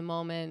be in the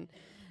moment,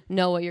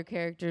 know what your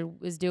character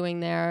is doing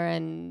there,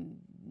 and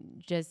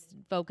just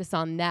focus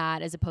on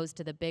that as opposed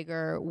to the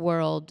bigger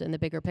world and the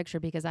bigger picture,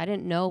 because I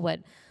didn't know what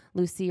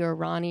Lucy or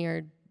Ronnie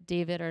or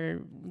David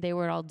or they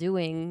were all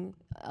doing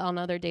on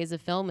other days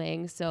of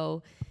filming.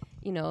 So,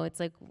 you know,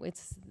 it's like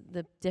it's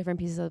the different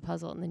pieces of the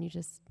puzzle, and then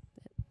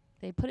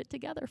they put it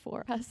together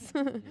for us.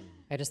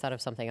 I just thought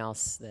of something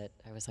else that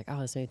I was like, oh,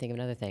 this made me think of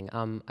another thing.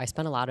 I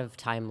spent a lot of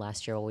time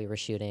last year while we were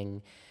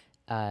shooting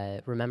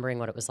remembering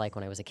what it was like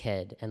when I was a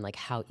kid, and like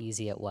how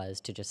easy it was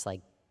to just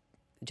like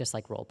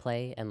role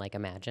play and like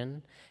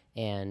imagine.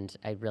 And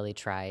I really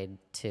tried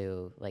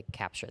to like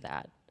capture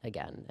that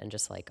again and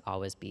just like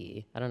always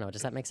be, I don't know,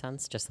 does that make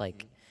sense? Just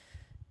like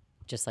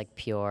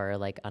pure,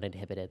 like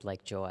uninhibited,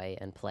 like joy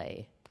and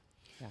play.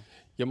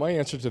 Yeah, my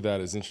answer to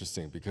that is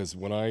interesting, because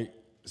when I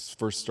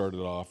first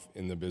started off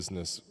in the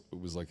business, it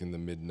was like in the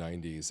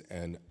mid-90s,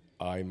 and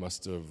I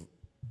must have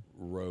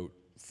wrote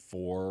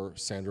 4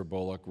 Sandra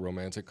Bullock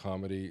romantic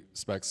comedy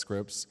spec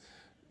scripts.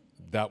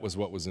 That was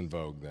what was in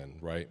vogue then,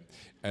 right?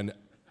 And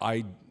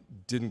I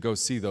didn't go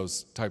see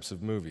those types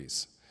of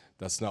movies.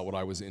 That's not what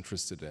I was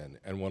interested in.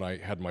 And when I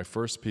had my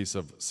first piece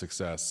of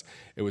success,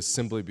 it was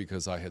simply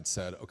because I had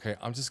said, okay,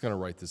 I'm just gonna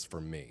write this for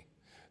me.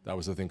 That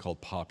was a thing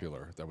called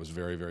Popular. That was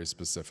very, very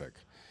specific.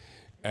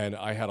 And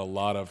I had a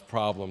lot of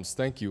problems.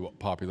 Thank you,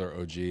 Popular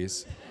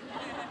OGs.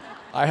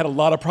 I had a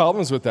lot of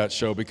problems with that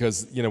show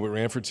because, you know, we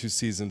ran for 2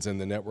 seasons and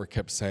the network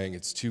kept saying,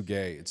 it's too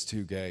gay,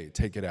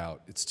 take it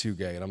out, it's too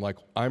gay. And I'm like,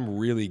 I'm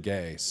really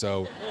gay,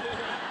 so.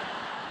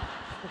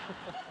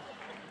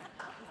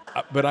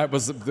 But I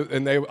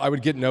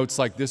would get notes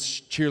like, this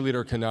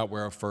cheerleader cannot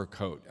wear a fur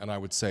coat. And I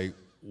would say,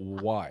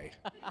 why?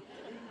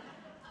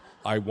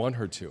 I want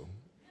her to.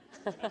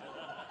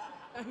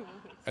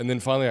 And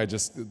then finally I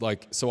just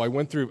like, so I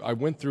went through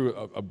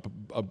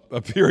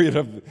a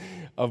period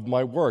of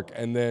my work,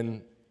 and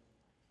then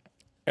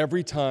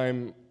every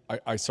time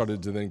I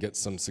started to then get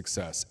some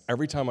success,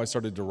 every time I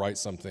started to write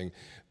something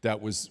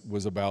that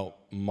was about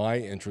my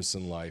interests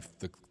in life,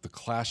 the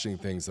clashing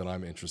things that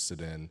I'm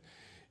interested in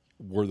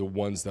were the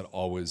ones that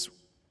always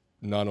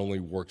not only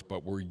worked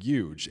but were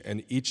huge.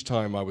 And each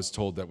time I was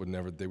told that would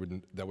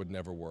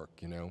never work,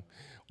 you know?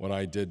 When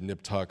I did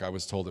Nip Tuck, I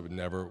was told it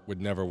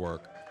would never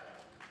work.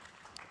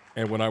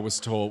 And when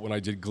I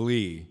did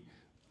Glee,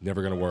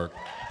 never gonna work.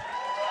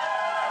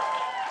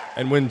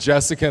 And when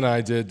Jessica and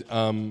I did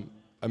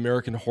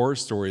American Horror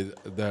Story,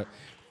 that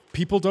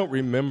people don't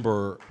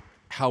remember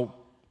how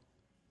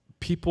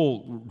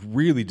people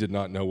really did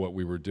not know what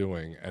we were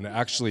doing and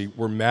actually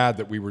were mad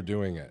that we were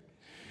doing it.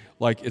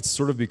 Like, it's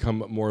sort of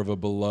become more of a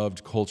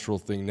beloved cultural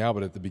thing now,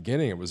 but at the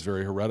beginning it was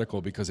very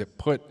heretical because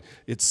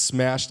it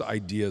smashed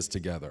ideas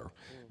together.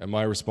 And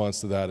my response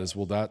to that is,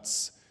 well,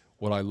 that's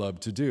what I love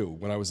to do.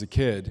 When I was a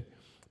kid,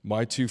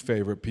 my 2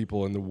 favorite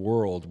people in the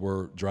world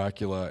were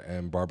Dracula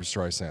and Barbra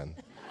Streisand.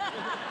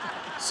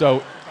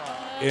 So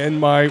in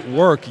my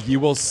work, you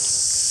will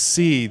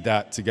see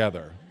that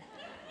together.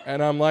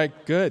 And I'm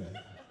like, good.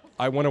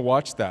 I want to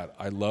watch that.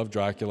 I love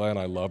Dracula and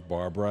I love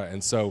Barbara.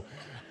 And so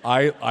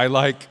I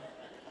like,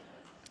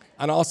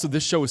 and also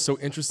this show is so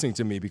interesting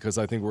to me because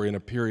I think we're in a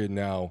period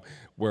now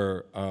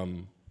where,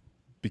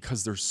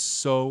 because there's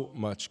so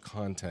much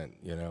content,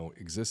 you know,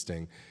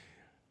 existing,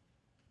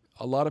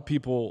 a lot of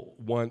people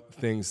want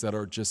things that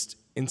are just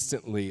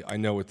instantly, I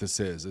know what this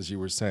is, as you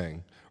were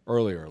saying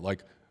earlier,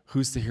 like,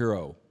 who's the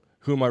hero?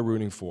 Who am I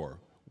rooting for?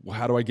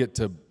 How do I get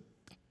to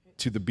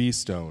the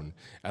B-stone?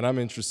 And I'm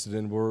interested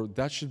in where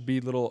that should be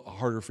a little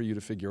harder for you to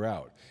figure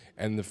out.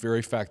 And the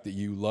very fact that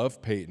you love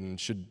Peyton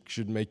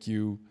should make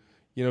you,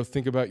 you know,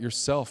 think about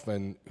yourself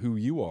and who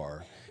you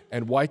are.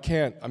 And why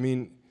can't, I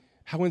mean,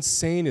 how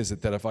insane is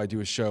it that if I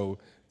do a show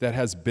that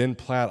has Ben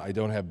Platt, I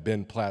don't have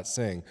Ben Platt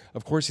sing.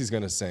 Of course he's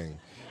going to sing.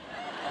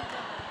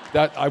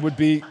 That I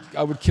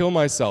would kill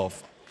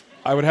myself.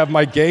 I would have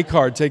my gay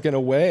card taken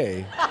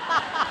away.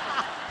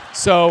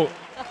 So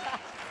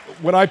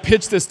when I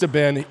pitched this to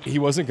Ben, he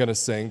wasn't going to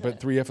sing, but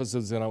 3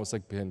 episodes in, I was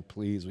like, Ben,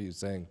 please, will you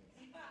sing?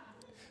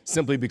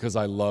 Simply because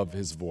I love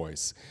his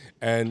voice.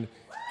 And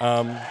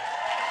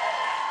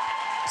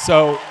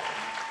so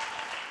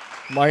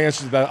my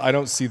answer to that, I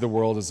don't see the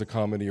world as a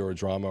comedy or a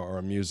drama or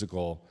a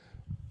musical.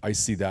 I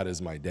see that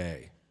as my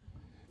day.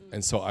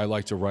 And so I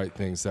like to write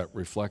things that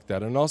reflect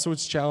that. And also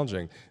it's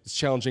challenging. It's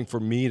challenging for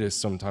me to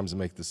sometimes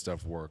make this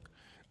stuff work.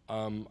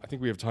 I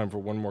think we have time for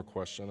one more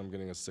question. I'm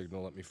getting a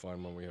signal. Let me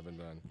find one we haven't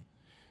done.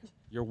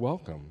 You're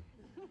welcome.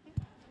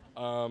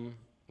 Let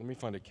me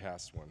find a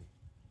cast one.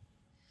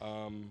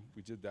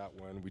 We did that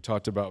one. We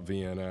talked about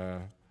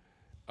Vienna.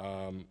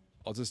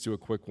 I'll just do a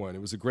quick one.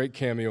 It was a great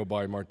cameo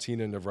by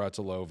Martina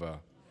Navratilova.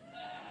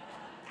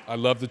 I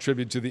love the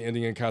tribute to the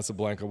ending in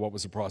Casablanca. What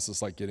was the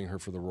process like getting her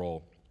for the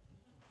role?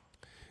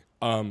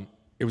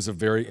 It was a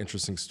very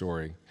interesting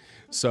story.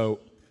 So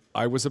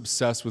I was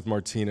obsessed with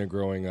Martina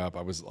growing up.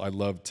 I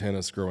loved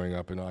tennis growing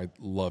up, and I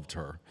loved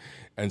her.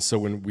 And so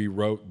when we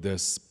wrote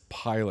this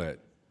pilot,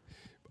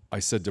 I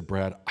said to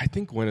Brad, I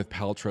think Gwyneth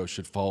Paltrow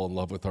should fall in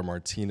love with our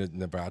Martina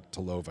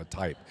Navratilova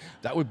type.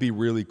 That would be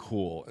really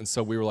cool. And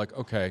so we were like,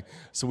 okay.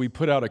 So we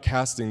put out a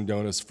casting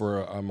notice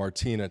for a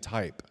Martina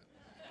type.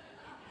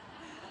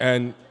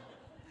 And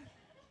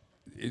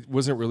it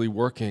wasn't really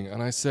working.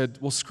 And I said,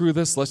 well, screw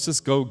this. Let's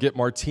just go get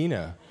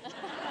Martina.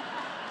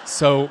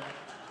 So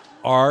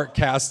our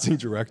casting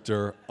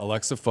director,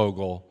 Alexa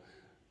Fogel,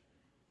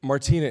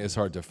 Martina is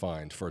hard to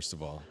find, first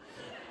of all.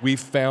 We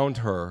found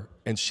her,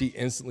 and she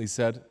instantly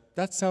said,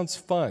 that sounds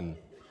fun.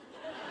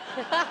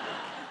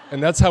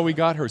 And that's how we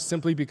got her,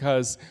 simply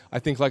because I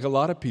think, like a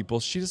lot of people,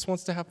 she just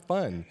wants to have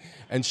fun.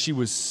 And she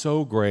was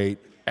so great.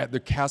 The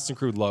cast and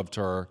crew loved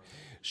her.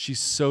 She's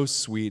so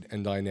sweet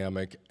and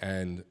dynamic,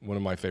 and one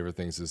of my favorite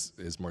things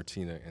is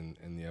Martina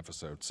in the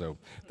episode. So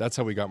that's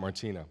how we got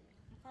Martina.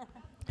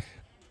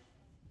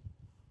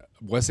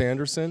 Wes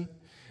Anderson,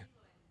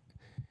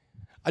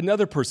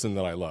 another person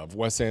that I love,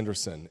 Wes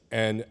Anderson.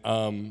 And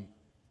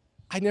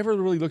I never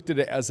really looked at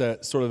it as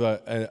a sort of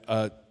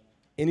a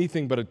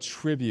anything but a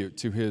tribute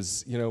to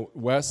his,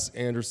 Wes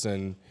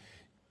Anderson,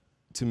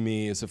 to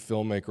me, is a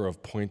filmmaker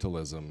of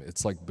pointillism.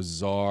 It's like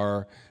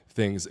bizarre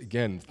things,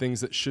 again,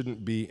 things that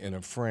shouldn't be in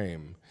a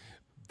frame,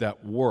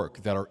 that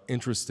work, that are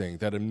interesting,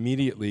 that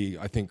immediately,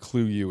 I think,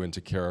 clue you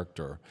into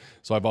character.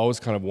 So I've always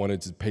kind of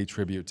wanted to pay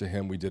tribute to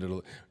him. We did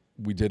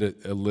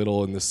it a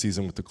little in this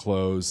season with the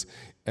clothes,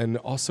 and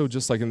also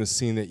just like in the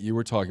scene that you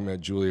were talking about,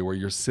 Julia, where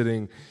you're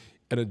sitting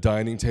at a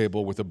dining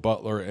table with a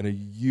butler and a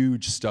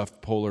huge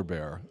stuffed polar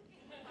bear.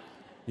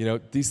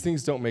 These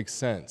things don't make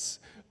sense,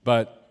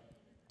 but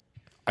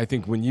I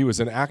think when you as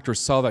an actor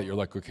saw that, you're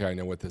like, okay, I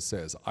know what this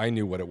is. I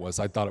knew what it was.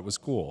 I thought it was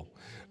cool.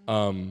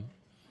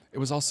 It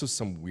was also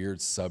some weird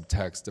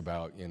subtext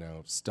about,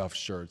 stuffed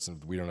shirts,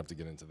 and we don't have to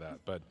get into that.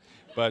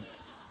 But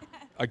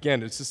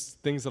again, it's just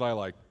things that I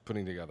like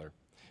putting together.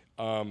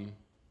 Let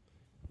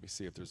me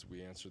see if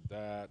we answered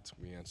that.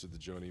 We answered the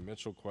Joni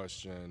Mitchell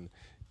question.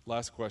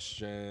 Last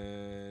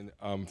question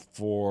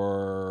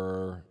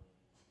for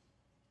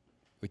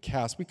the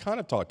cast. We kind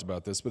of talked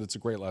about this, but it's a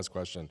great last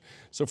question.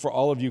 So for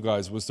all of you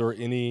guys, was there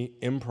any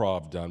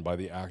improv done by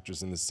the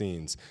actors in the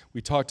scenes? We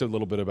talked a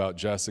little bit about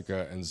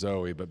Jessica and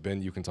Zoe, but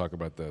Ben, you can talk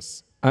about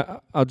this.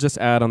 I'll just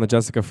add on the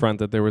Jessica front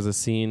that there was a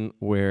scene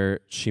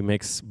where she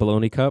makes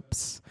bologna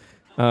cups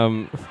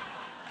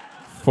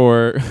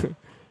for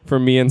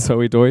me and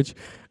Zoe Deutsch.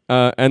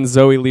 And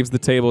Zoe leaves the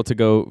table to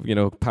go,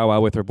 powwow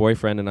with her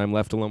boyfriend, and I'm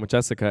left alone with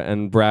Jessica.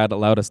 And Brad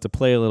allowed us to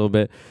play a little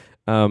bit,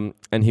 and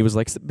he was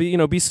like,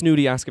 be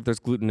snooty, ask if there's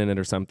gluten in it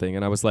or something.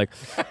 And I was like,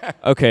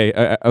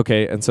 okay,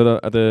 okay. And so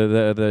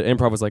the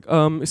improv was like,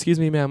 excuse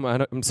me, ma'am,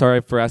 I'm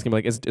sorry for asking,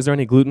 but like, is there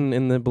any gluten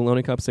in the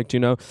bologna cups? Like, do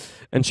you know?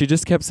 And she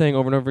just kept saying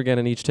over and over again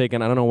in each take,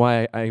 and I don't know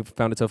why I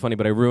found it so funny,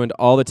 but I ruined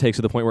all the takes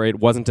to the point where it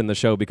wasn't in the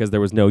show because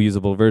there was no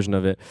usable version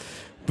of it.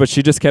 But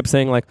she just kept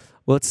saying like,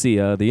 well, let's see,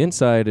 the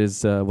inside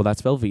is,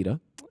 that's Velveeta.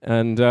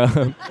 And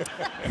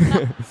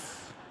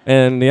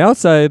and the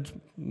outside,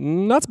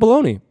 that's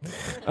bologna.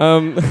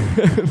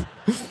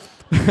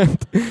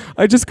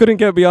 I just couldn't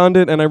get beyond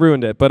it, and I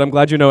ruined it. But I'm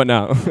glad you know it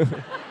now.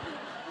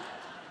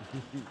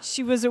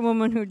 She was a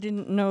woman who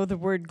didn't know the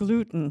word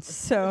gluten,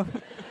 so.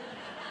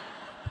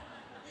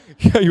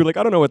 Yeah, you were like,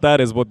 I don't know what that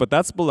is, but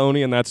that's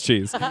bologna and that's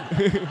cheese.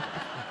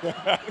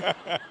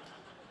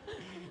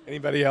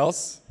 Anybody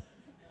else?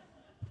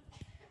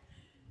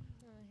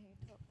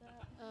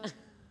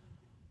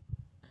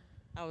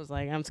 I was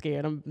like, I'm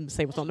scared. I'm going to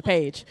say what's on the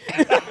page.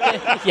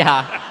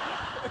 Yeah.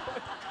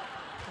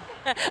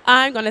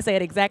 I'm going to say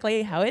it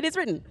exactly how it is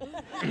written.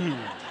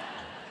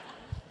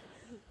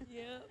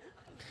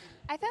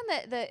 I found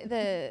that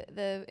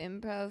the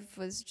improv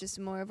was just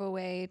more of a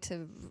way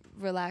to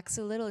relax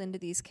a little into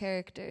these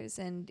characters,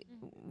 and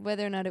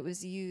whether or not it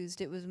was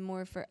used, it was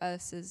more for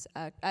us as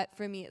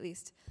for me at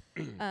least.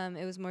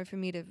 It was more for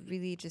me to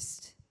really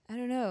just I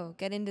don't know,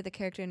 get into the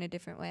character in a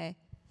different way,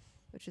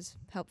 which is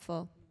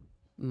helpful.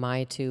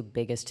 My two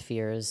biggest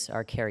fears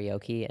are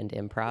karaoke and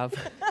improv.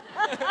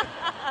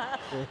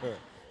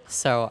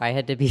 So I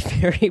had to be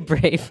very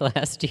brave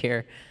last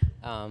year.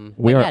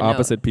 We are yeah, no.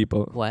 opposite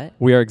people. What?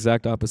 We are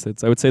exact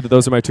opposites. I would say that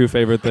those are my two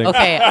favorite things.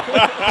 Okay.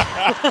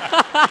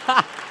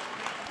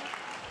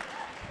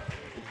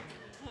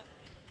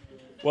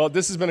 Well,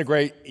 this has been a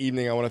great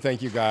evening. I want to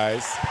thank you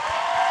guys.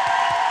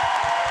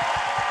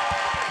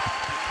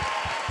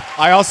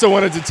 I also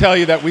wanted to tell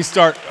you that we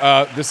start,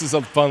 this is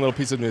a fun little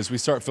piece of news. We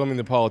start filming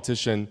The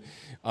Politician,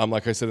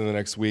 like I said, in the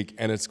next week,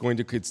 and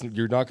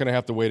you're not going to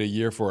have to wait a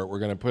year for it. We're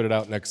going to put it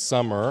out next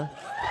summer.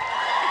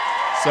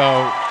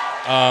 So,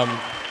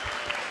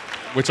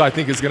 which I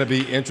think is going to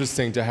be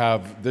interesting to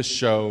have this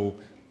show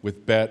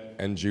with Bet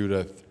and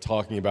Judith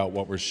talking about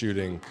what we're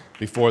shooting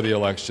before the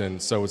election.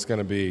 So it's going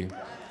to be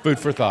food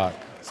for thought.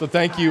 So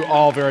thank you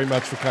all very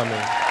much for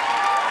coming.